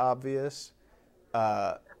fairly obvious.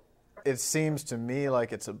 It seems to me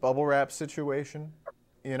like it's a bubble wrap situation,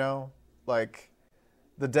 you know? Like,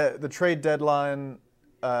 the trade deadline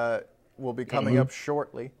will be coming up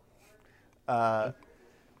shortly.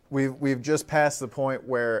 We've just passed the point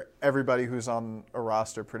where everybody who's on a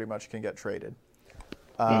roster pretty much can get traded.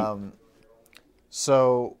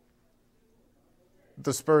 So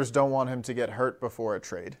the Spurs don't want him to get hurt before a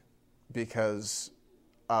trade because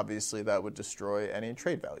obviously that would destroy any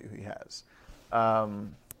trade value he has.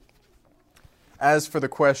 As for the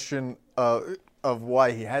question of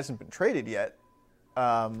why he hasn't been traded yet,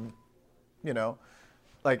 you know,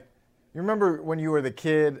 like, you remember when you were the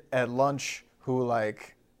kid at lunch who,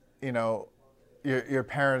 like, you know, your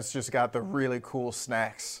parents just got the really cool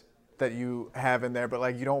snacks that you have in there, but,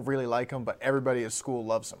 like, you don't really like them, but everybody at school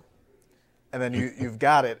loves them. And then you've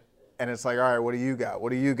got it, and it's like, all right, what do you got? What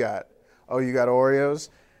do you got? Oh, you got Oreos?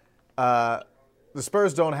 The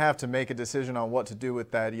Spurs don't have to make a decision on what to do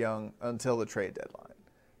with Thad Young until the trade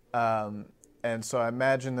deadline. And so I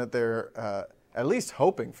imagine that they're at least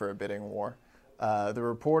hoping for a bidding war. The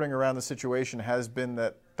reporting around the situation has been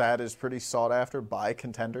that Thad is pretty sought after by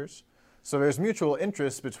contenders. So there's mutual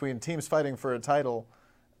interest between teams fighting for a title,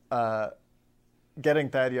 getting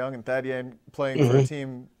Thad Young, and Thad Young playing for a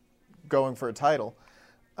team going for a title.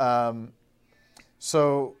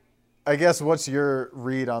 So I guess what's your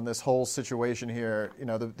read on this whole situation here? You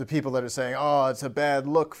know, the people that are saying, oh, it's a bad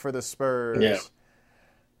look for the Spurs. Yeah.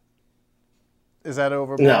 Is that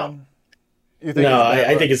overblown? No. You think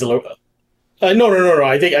I think it's a little... No.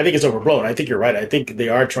 I think it's overblown. I think you're right. I think they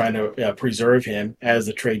are trying to preserve him as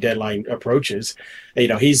the trade deadline approaches. You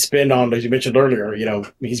know, he's been on, as you mentioned earlier, you know,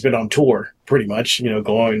 he's been on tour pretty much, you know,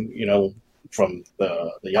 going, you know, from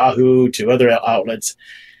the Yahoo to other outlets,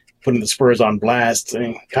 putting the Spurs on blast,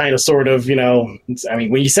 and kind of sort of, you know, I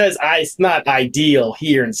mean, when he says it's not ideal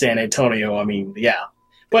here in San Antonio, I mean, yeah.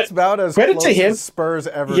 But it's about as credit close to him. as Spurs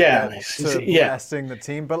ever get to blasting the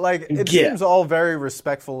team. But, like, it seems all very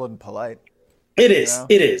respectful and polite. It is. You know?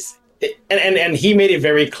 It is. And he made it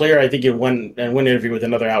very clear, I think, in one interview with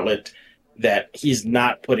another outlet, that he's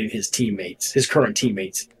not putting his current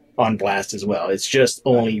teammates, on blast as well. It's just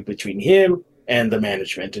only between him and the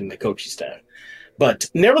management and the coaching staff. But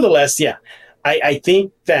nevertheless, yeah, I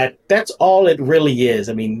think that's all it really is.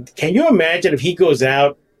 I mean, can you imagine if he goes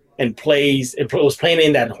out and was playing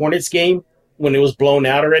in that Hornets game when it was blown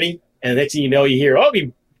out already, and the next thing you know, you hear, oh,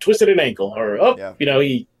 he twisted an ankle, or you know,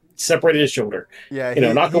 he separated his shoulder. Yeah, you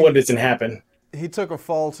know, knock on wood, doesn't happen. He took a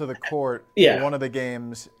fall to the court in one of the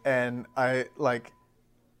games, and it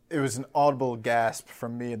was an audible gasp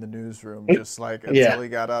from me in the newsroom, just like until he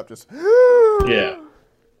got up, just yeah.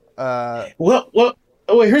 Well,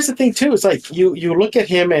 here's the thing too. It's like you look at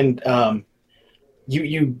him and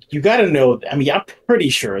you got to know. I mean, I'm pretty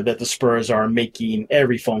sure that the Spurs are making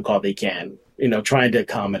every phone call they can. You know, trying to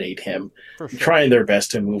accommate him, trying their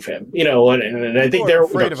best to move him. You know, and I think they're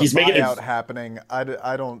afraid of he's a making buyout happening. I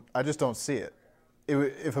just don't see it.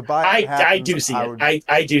 If a buyout happens, I do see it.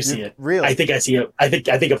 I do see it. Really? I think I see it. I think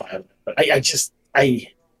a buyout. But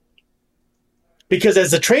because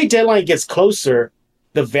as the trade deadline gets closer,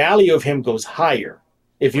 the value of him goes higher.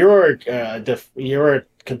 If you're a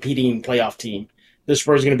competing playoff team, the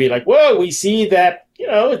Spurs are going to be like, whoa, we see that, you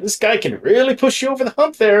know, this guy can really push you over the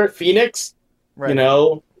hump there, Phoenix. Right. You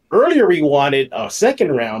know, earlier we wanted a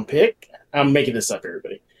second-round pick. I'm making this up,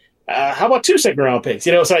 everybody. How about 2 second-round picks?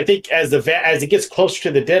 You know, so I think as it gets closer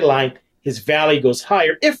to the deadline, his value goes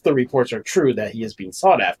higher. If the reports are true that he is being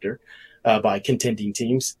sought after by contending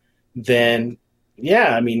teams, then,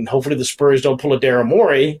 yeah, I mean, hopefully the Spurs don't pull a Daryl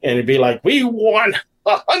Morey and it'd be like, we won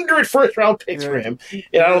 100 first-round picks for him.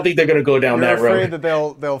 And I don't think they're going to go down that road. You're afraid that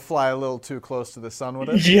they'll fly a little too close to the sun with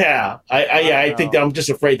it? Yeah, I think I'm just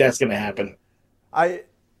afraid that's going to happen. It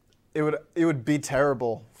would be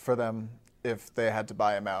terrible for them if they had to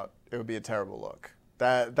buy him out. It would be a terrible look.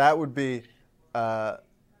 That would be bad.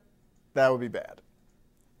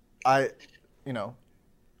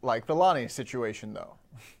 Like the Lonnie situation though,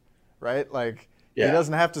 right? Like he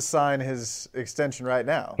doesn't have to sign his extension right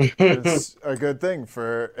now. It's a good thing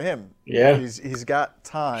for him. Yeah, he's got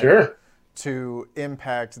time. Sure. to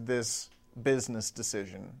impact this business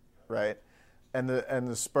decision, right? And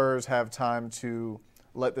the Spurs have time to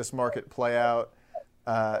let this market play out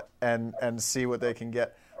and see what they can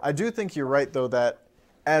get. I do think you're right, though, that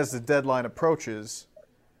as the deadline approaches,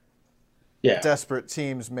 desperate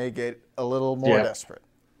teams may get a little more desperate.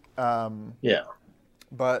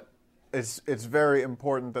 But it's very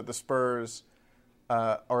important that the Spurs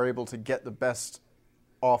are able to get the best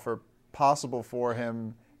offer possible for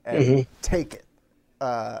him and take it.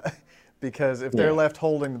 Because if they're left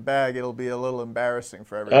holding the bag, it'll be a little embarrassing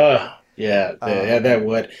for everybody. That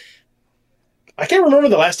would. I can't remember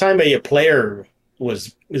the last time a player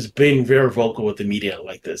was being very vocal with the media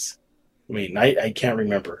like this. I mean, I can't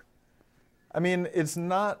remember. I mean, it's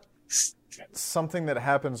not something that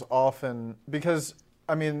happens often because,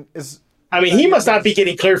 I mean, he must not be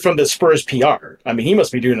getting cleared from the Spurs PR. I mean, he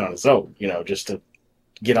must be doing it on his own, just to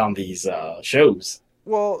get on these shows.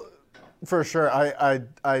 Well, for sure.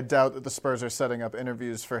 I doubt that the Spurs are setting up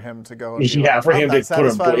interviews for him to go and be like, for him to put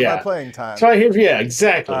him with my playing time.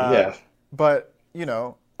 Exactly. But,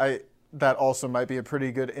 that also might be a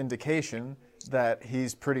pretty good indication that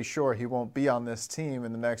he's pretty sure he won't be on this team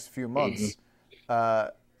in the next few months.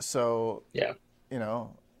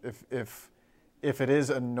 If it is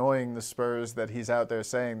annoying the Spurs that he's out there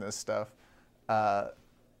saying this stuff, that's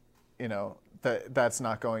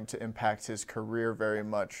not going to impact his career very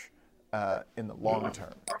much in the long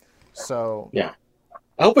term. So I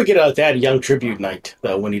hope we get that young tribute night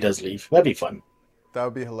though when he does leave. That'd be fun. That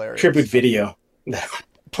would be hilarious. Tribute video.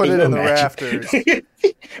 Put it in the rafters. Put it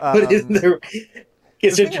in there.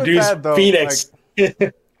 Gets introduced Phoenix.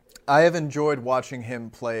 I have enjoyed watching him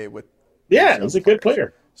play with. Yeah, he's a good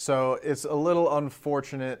player. So it's a little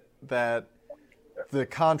unfortunate that the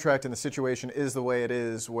contract and the situation is the way it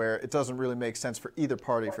is, where it doesn't really make sense for either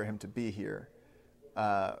party for him to be here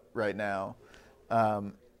right now.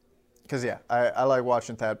 Because, I like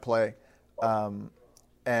watching Thad play.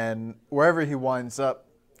 And wherever he winds up,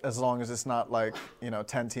 as long as it's not like,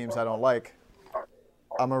 10 teams I don't like,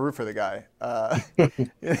 I'm going to root for the guy.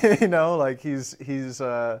 He's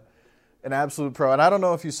an absolute pro. And I don't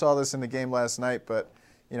know if you saw this in the game last night, but,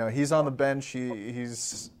 he's on the bench.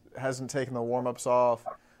 He's hasn't taken the warm-ups off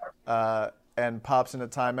and pops in a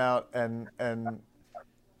timeout. And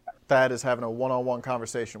Thad is having a one-on-one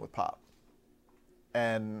conversation with Pop.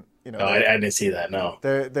 And, I didn't see that, no.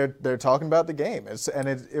 They're talking about the game.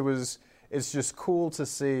 It's just cool to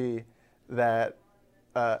see that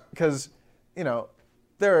because, there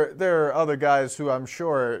are other guys who I'm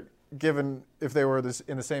sure, given if they were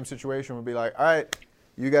in the same situation, would be like, all right,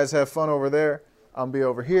 you guys have fun over there. I'll be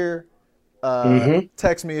over here.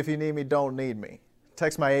 Text me if you need me, don't need me.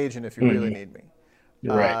 Text my agent if you really need me.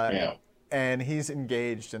 Right, And he's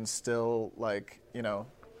engaged and still, a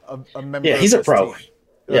member of he's a pro. Team.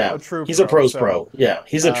 Yeah, a true he's pro. A pro's pro. Yeah,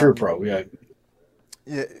 he's a true pro. Yeah.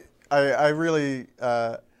 Yeah, I really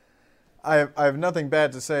I have nothing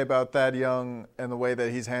bad to say about Thad Young and the way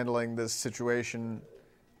that he's handling this situation.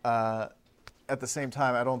 At the same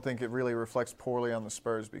time, I don't think it really reflects poorly on the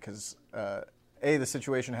Spurs because A, the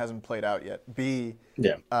situation hasn't played out yet. B,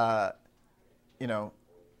 he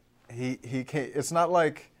it's not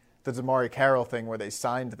like the Damari Carroll thing where they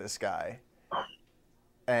signed this guy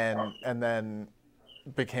and then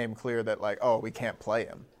became clear that we can't play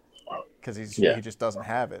him because he just doesn't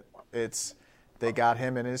have it. They got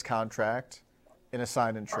him in his contract in a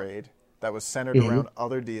sign and trade that was centered around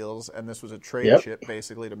other deals, and this was a trade chip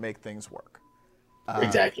basically to make things work.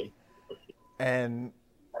 Exactly. And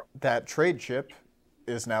that trade chip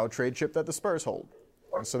is now a trade chip that the Spurs hold.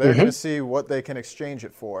 And so they're going to see what they can exchange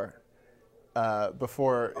it for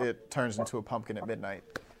before it turns into a pumpkin at midnight.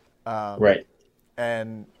 Right.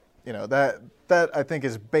 And, that I think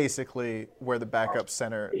is basically where the backup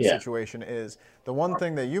center situation is. The one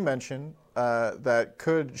thing that you mentioned that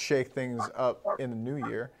could shake things up in the new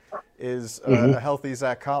year is a healthy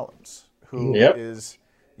Zach Collins, who is,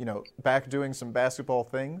 back doing some basketball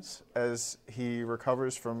things as he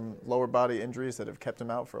recovers from lower body injuries that have kept him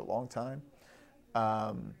out for a long time.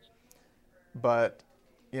 But,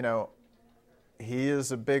 he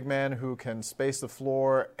is a big man who can space the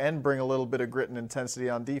floor and bring a little bit of grit and intensity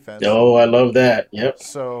on defense. Oh, I love that. Yep.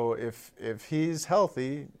 So if he's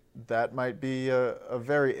healthy, that might be a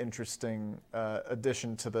very interesting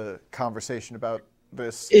addition to the conversation about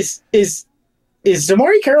this. Is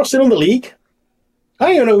Damari Carroll still in the league? I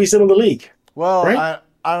don't even know if he's still in the league. Well, right?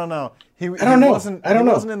 I don't know. He wasn't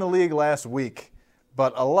in the league last week.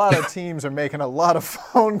 But a lot of teams are making a lot of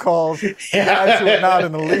phone calls to guys who are not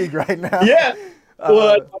in the league right now. Yeah.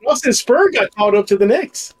 Well, Austin Spur got called up to the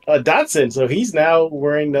Knicks. Dotson, so he's now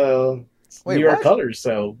wearing New York colors.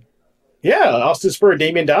 So, yeah, Austin Spurs,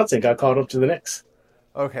 Damian Dotson got called up to the Knicks.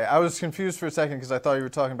 Okay, I was confused for a second because I thought you were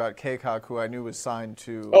talking about Kaycock, who I knew was signed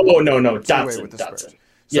to no, Dotson, with the Spurs. Dotson.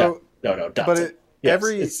 So, yeah, no, Dotson. But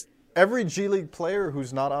every G League player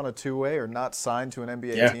who's not on a two-way or not signed to an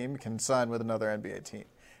NBA team can sign with another NBA team.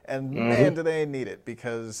 And man, do they need it,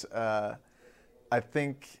 because I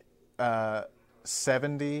think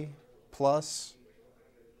 70-plus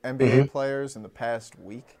NBA players in the past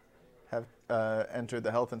week have entered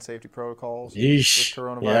the health and safety protocols with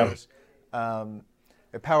coronavirus. Yeah.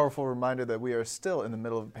 A powerful reminder that we are still in the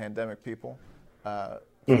middle of a pandemic, people.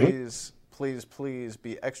 Please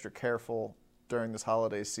be extra careful during this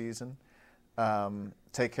holiday season.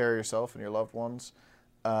 Take care of yourself and your loved ones.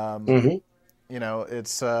 You know,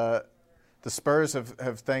 it's the Spurs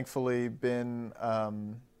have thankfully been,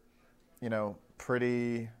 you know,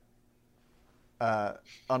 pretty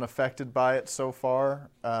unaffected by it so far.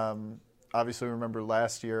 Obviously, remember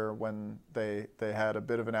last year when they had a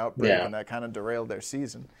bit of an outbreak and that kind of derailed their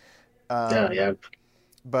season. But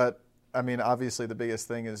I mean, obviously, the biggest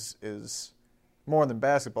thing is more than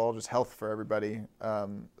basketball, just health for everybody.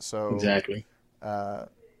 Exactly.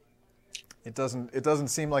 It doesn't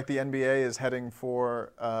seem like the NBA is heading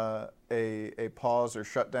for a pause or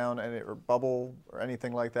shutdown or bubble or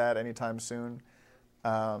anything like that anytime soon.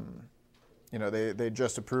 You know, they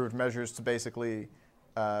just approved measures to basically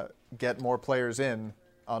get more players in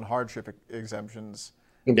on hardship exemptions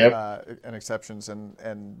and exceptions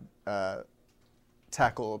and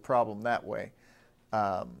tackle a problem that way.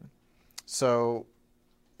 So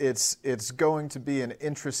it's going to be an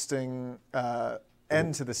interesting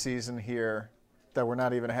end to the season here that we're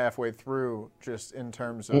not even halfway through, just in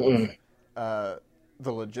terms of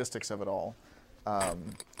the logistics of it all.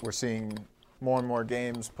 We're seeing more and more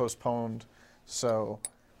games postponed, so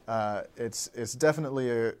it's definitely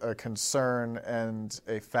a concern and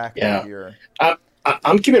a factor here.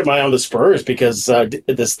 I'm keeping my eye on the Spurs because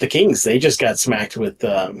the Kings, they just got smacked with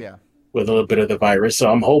a little bit of the virus.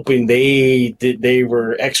 So I'm hoping they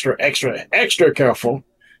were extra careful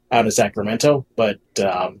out of Sacramento. But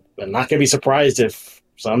I'm not going to be surprised if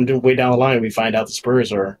some way down the line we find out the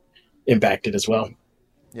Spurs are impacted as well.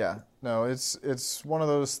 Yeah, no, it's one of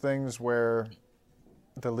those things where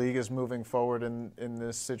the league is moving forward in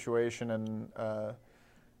this situation, and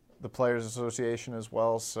the Players Association as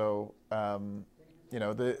well. So, you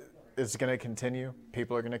know, it's going to continue.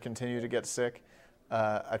 People are going to continue to get sick.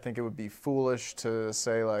 I think it would be foolish to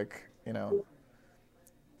say, like, you know,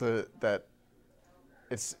 that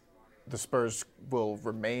the Spurs will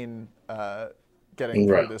remain getting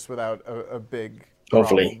through this without a big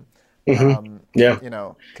hopefully problem. You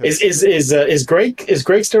know, is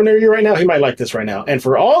Greg still near you right now? He might like this right now. And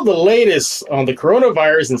for all the latest on the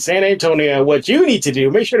coronavirus in San Antonio, what you need to do,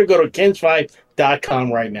 make sure to go to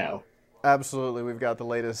kens5.com right now. Absolutely. We've got the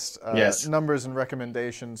latest numbers and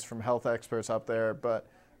recommendations from health experts up there. But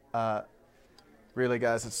really,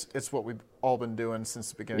 guys, it's what we've all been doing since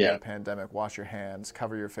the beginning of the pandemic. Wash your hands,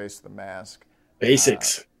 cover your face with a mask.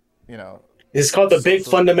 Basics. You know. It's called the Big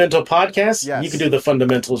Fundamental Podcast. Yes. You can do the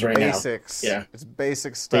fundamentals right now. Basics. Yeah. It's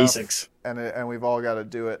basic stuff. Basics. And we've all got to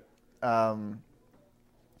do it. The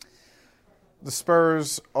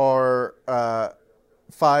Spurs are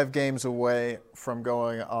 5 games away from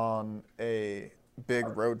going on a big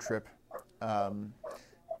road trip. And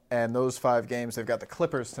those 5 games, they've got the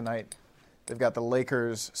Clippers tonight. They've got the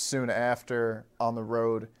Lakers soon after on the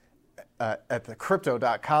road at the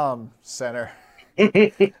Crypto.com Center.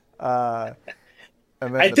 I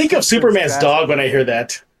think of Superman's dog when I hear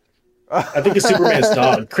that. I think of Superman's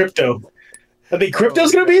dog, Crypto. I think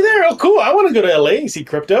Crypto's going to be there. Oh, cool. I want to go to LA and see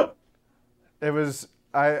Crypto. It was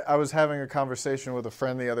I was having a conversation with a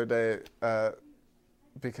friend the other day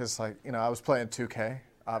because, like, you know, I was playing 2K,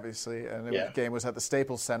 obviously, and the game was at the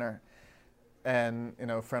Staples Center. And, you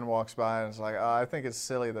know, a friend walks by and is like, I think it's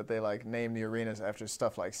silly that they, like, name the arenas after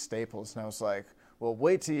stuff like Staples. And I was like, well,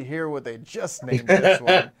 wait till you hear what they just named this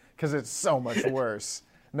one, because it's so much worse.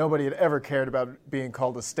 Nobody had ever cared about being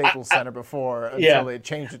called the Staples Center before until they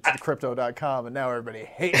changed it to Crypto.com, and now everybody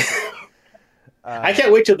hates it. I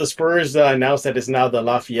can't wait till the Spurs announce that it's now the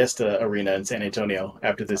La Fiesta Arena in San Antonio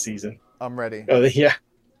after this season. I'm ready. Oh, yeah.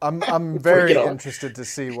 I'm very interested to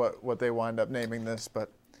see what they wind up naming this,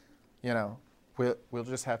 but, you know, we'll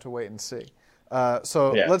just have to wait and see.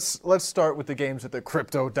 Let's start with the games at the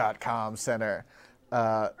Crypto.com Center.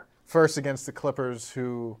 First against the Clippers,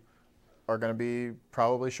 who are going to be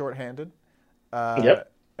probably shorthanded.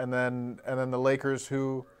 And then the Lakers,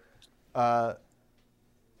 who,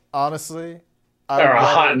 honestly, are a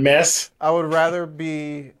hot mess. I would rather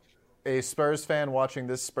be a Spurs fan watching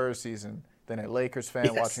this Spurs season than a Lakers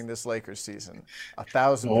fan watching this Lakers season.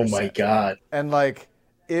 1,000%. Oh my God. And like,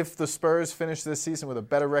 if the Spurs finish this season with a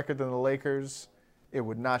better record than the Lakers, it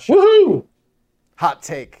would not shock me. Hot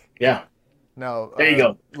take. Yeah. No. There you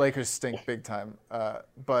go. Lakers stink big time.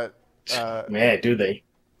 But man, do they?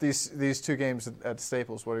 These two games at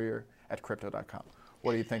Staples, at crypto.com.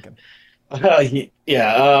 What are you thinking? I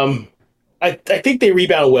think they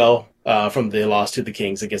rebound well from the loss to the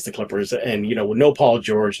Kings against the Clippers. And, with no Paul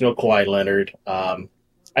George, no Kawhi Leonard.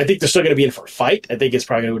 I think they're still going to be in for a fight. I think it's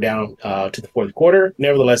probably going to go down to the fourth quarter.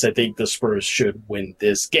 Nevertheless, I think the Spurs should win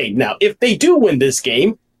this game. Now, if they do win this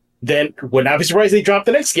game, then would not be surprised they drop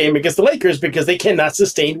the next game against the Lakers because they cannot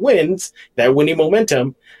sustain wins, that winning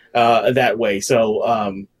momentum that way.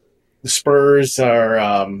 So the Spurs are,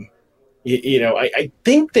 I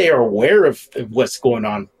think they are aware of what's going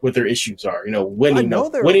on, what their issues are. Winning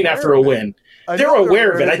after a win. They're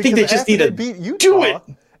aware of it. I think they just need to do it.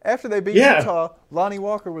 After they beat Utah, Lonnie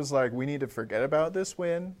Walker was like, "We need to forget about this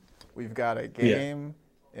win. We've got a game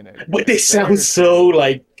in it." But they sound so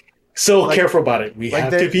careful about it. We have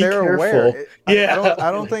to be careful. Aware. I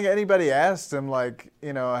don't think anybody asked him hey,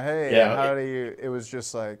 how do you? It was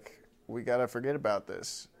just like, we gotta forget about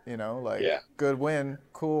this. Good win,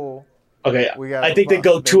 cool. Okay, I think they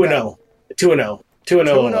go 2-0. 2-0.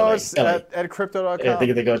 2-0 at crypto.com. Yeah, I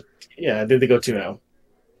think they go. Yeah, I think they go 2-0.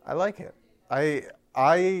 I like it. I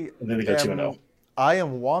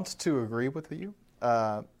am want to agree with you.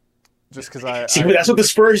 Just because that's what the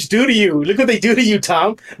Spurs do to you. Look what they do to you,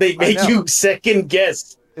 Tom. They make you second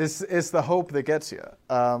guess. It's the hope that gets you.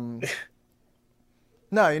 No,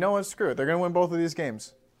 you know what? Screw it. They're going to win both of these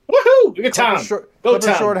games. Woohoo! Look at Tom.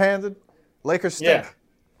 Clippers shorthanded. Lakers stink. Yeah.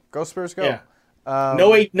 Go Spurs, go. Yeah.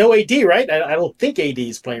 No AD, right? I don't think AD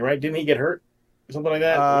is playing, right? Didn't he get hurt? Or something like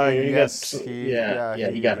that? He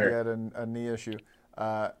got hurt. He had a knee issue.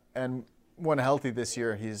 And when healthy this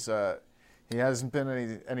year, he hasn't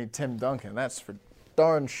been any Tim Duncan. That's for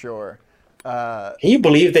darn sure. Can you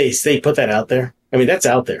believe they put that out there? I mean, that's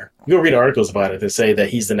out there. You go read articles about it that say that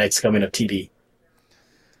he's the next coming of TD.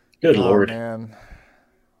 Good Lord, man.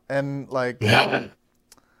 And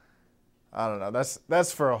I don't know.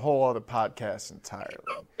 That's for a whole other podcast entirely.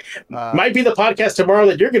 Might be the podcast tomorrow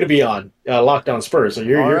that you're going to be on, Lockdown Spurs. So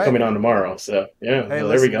you're coming on tomorrow. So yeah, hey,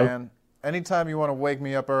 there we go. Man, anytime you want to wake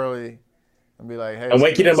me up early and be like, "Hey," I'm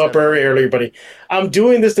waking him up early, buddy. I'm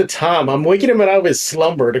doing this to Tom. I'm waking him out of his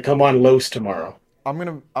slumber to come on Los tomorrow. I'm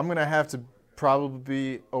gonna have to probably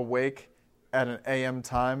be awake at an AM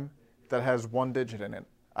time that has one digit in it.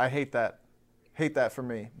 I hate that. Hate that for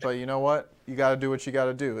me. But you know what? You got to do what you got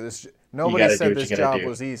to do. Nobody said this job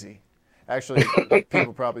was easy. Actually,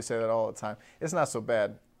 people probably say that all the time. It's not so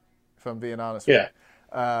bad, if I'm being honest with you.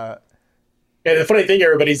 And the funny thing,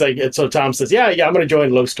 everybody's like, so Tom says, yeah, I'm going to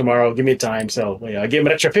join Los tomorrow. Give me a time. So I give him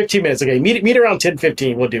an extra 15 minutes. Okay, meet around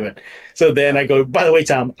 10:15. We'll do it. So then I go, by the way,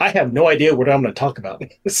 Tom, I have no idea what I'm going to talk about.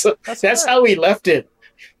 So that's how we left it.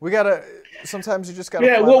 Sometimes you just got to.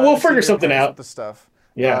 Yeah, we'll figure something out. With the stuff.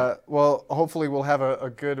 Yeah. Well, hopefully we'll have a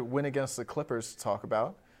good win against the Clippers to talk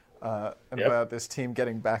about. About this team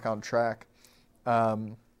getting back on track.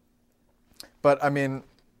 But, I mean,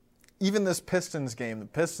 even this Pistons game, the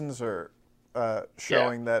Pistons are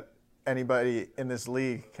showing that anybody in this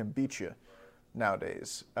league can beat you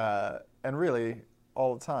nowadays, and really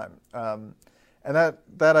all the time. And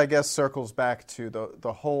that I guess, circles back to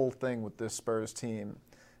the whole thing with this Spurs team.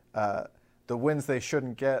 The wins they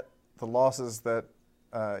shouldn't get, the losses that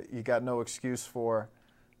you got no excuse for.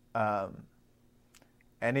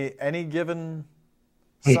 Any given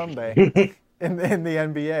Sunday in the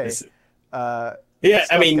NBA.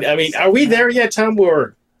 I mean, are we there yet, Tom?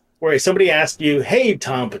 Where somebody asked you, "Hey,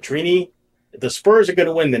 Tom Petrini, the Spurs are going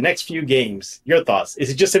to win the next few games. Your thoughts?"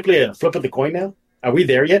 Is it just simply a flip of the coin now? Are we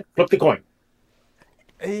there yet? Flip the coin.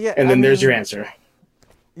 Yeah, and then there's your answer.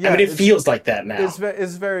 Yeah, it feels like that now.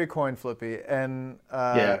 It's very coin flippy, and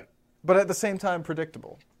but at the same time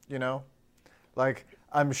predictable. Like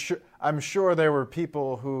I'm sure there were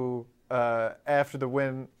people who after the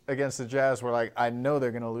win against the Jazz were like, I know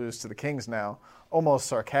they're going to lose to the Kings now, almost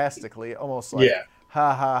sarcastically, almost like,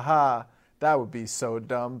 ha ha ha, that would be so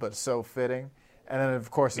dumb but so fitting. And then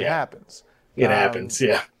of course it happens. It happens,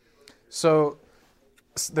 yeah. So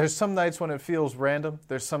there's some nights when it feels random.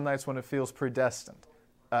 There's some nights when it feels predestined.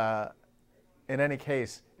 In any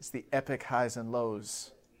case, it's the epic highs and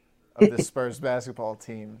lows of this Spurs basketball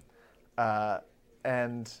team.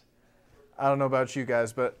 And I don't know about you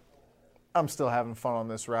guys, but I'm still having fun on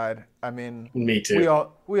this ride. I mean, me too.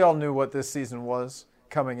 We all knew what this season was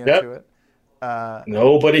coming into it.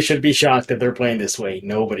 Nobody should be shocked that they're playing this way.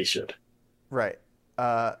 Nobody should. Right.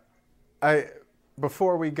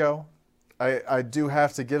 Before we go, I do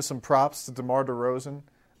have to give some props to DeMar DeRozan.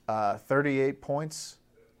 38 points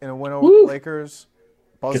in a win over the Lakers.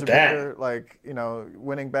 Buzzer beater,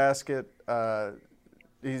 winning basket.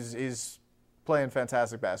 He's playing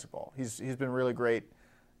fantastic basketball. He's been really great.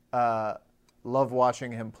 Love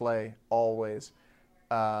watching him play always.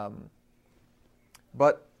 But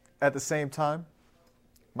at the same time,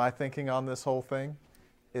 my thinking on this whole thing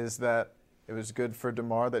is that it was good for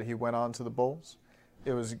DeMar that he went on to the Bulls.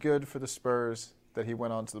 It was good for the Spurs that he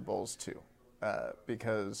went on to the Bulls too,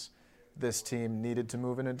 because this team needed to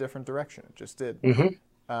move in a different direction. It just did.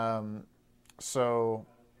 Mm-hmm. So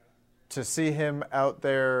to see him out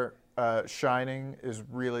there shining is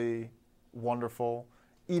really wonderful.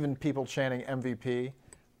 Even people chanting MVP,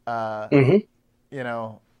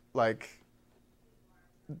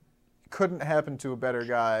 couldn't happen to a better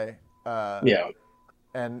guy.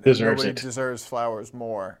 And nobody deserves flowers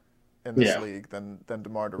more in this league than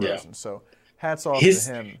DeMar DeRozan. Yeah. So hats off to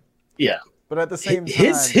him. Yeah. But at the same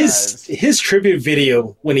time, his tribute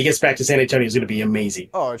video when he gets back to San Antonio is going to be amazing.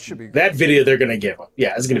 Oh, it should be great. That video they're going to give him.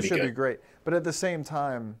 Yeah, it's going to be good. It should be great. But at the same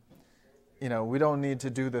time, we don't need to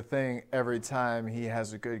do the thing every time he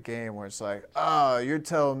has a good game where it's like, oh, you're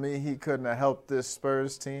telling me he couldn't have helped this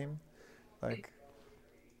Spurs team?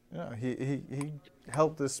 He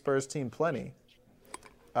helped this Spurs team plenty.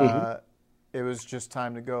 It was just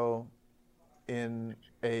time to go in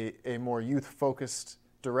a more youth-focused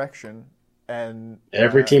direction. And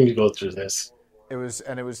every team go through this. It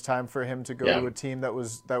was time for him to go to a team that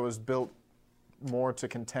was built more to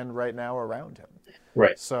contend right now around him.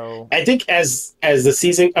 Right. So I think as the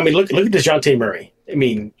season, look at DeJounte Murray. A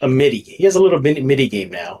midi. He has a little midi game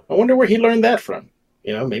now. I wonder where he learned that from.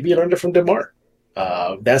 Maybe he learned it from DeMar.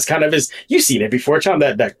 That's kind of his. You've seen it before, Tom.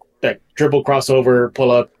 That dribble crossover,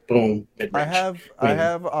 pull up, boom. Mid-range. I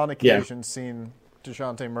have on occasion seen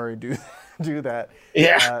DeJounte Murray do that.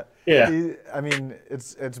 Yeah.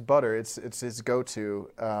 It's butter. It's his go-to.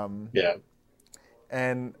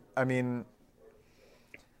 And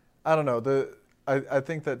I don't know. I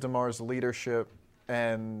think that DeMar's leadership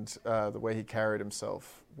and the way he carried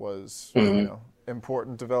himself was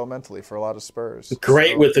important developmentally for a lot of Spurs.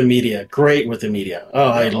 Great with the media. Oh,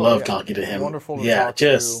 I love talking to him. Wonderful to talk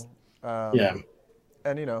to.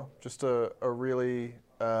 And just a really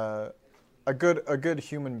a good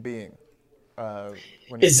human being.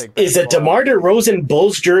 Is a DeMar DeRozan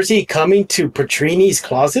Bulls jersey coming to Petrini's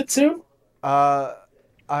closet soon?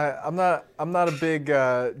 I'm not a big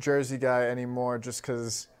jersey guy anymore, just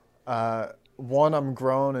because one, I'm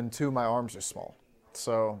grown, and two, my arms are small.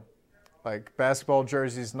 So, basketball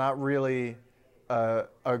jerseys not really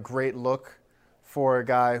a great look for a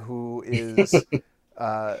guy who is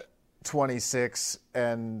 26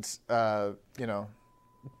 and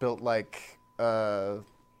built like I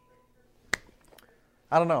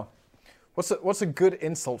don't know. What's a good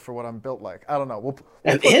insult for what I'm built like? I don't know. We'll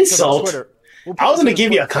an insult? I was going to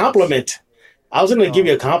give you a compliment. I was going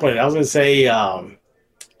to say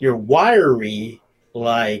you're wiry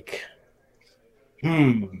like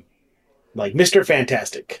Mr.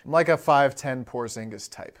 Fantastic. I'm like a 5'10" Porzingis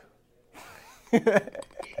type.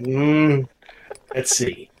 Let's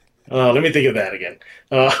see. Let me think of that again.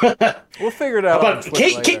 We'll figure it out. But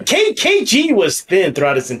KG was thin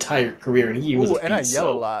throughout his entire career, and he was. And I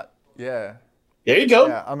yell a lot. Yeah. There you go.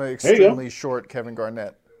 Yeah, I'm an extremely short Kevin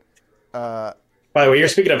Garnett. By the way, you're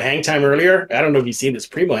speaking of hang time earlier. I don't know if you've seen this.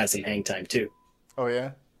 Primo has some hang time too. Oh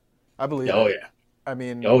yeah, I believe. Oh it.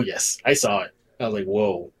 Yeah. Oh yes, I saw it. I was like,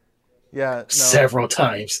 whoa. Yeah. No, several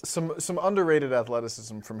times. Some underrated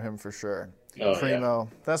athleticism from him for sure. Oh, Primo.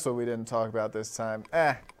 Yeah. That's what we didn't talk about this time.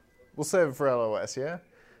 We'll save it for LOS. Yeah.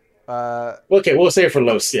 Okay, we'll save it for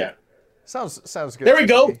Los. Yeah. Sounds good. There we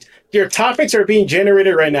go. Your topics are being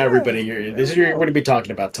generated right now, everybody. This is what you're going to be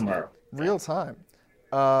talking about tomorrow. Real time.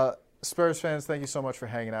 Spurs fans, thank you so much for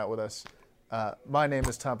hanging out with us. My name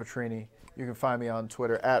is Tom Petrini. You can find me on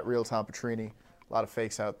Twitter at RealTomPetrini. A lot of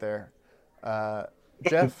fakes out there.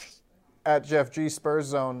 Jeff at Jeff G Spurs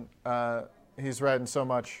Zone. He's writing so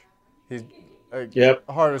much. He's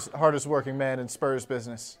hardest working man in Spurs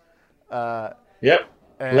business. Yep.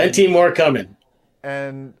 Plenty more coming.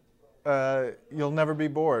 And you'll never be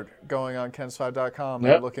bored going on KensFive.com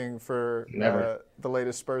and looking for the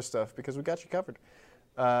latest Spurs stuff because we got you covered.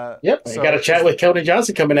 You got a chat with Keldon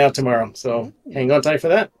Johnson coming out tomorrow, so hang on tight for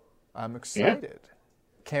that. I'm excited.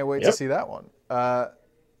 Can't wait to see that one.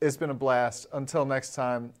 It's been a blast. Until next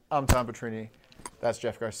time, I'm Tom Petrini. That's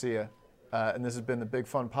Jeff Garcia. And this has been the Big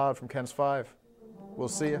Fun Pod from Ken's Five. We'll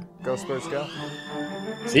see you. Go Spurs, go.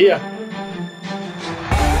 See ya.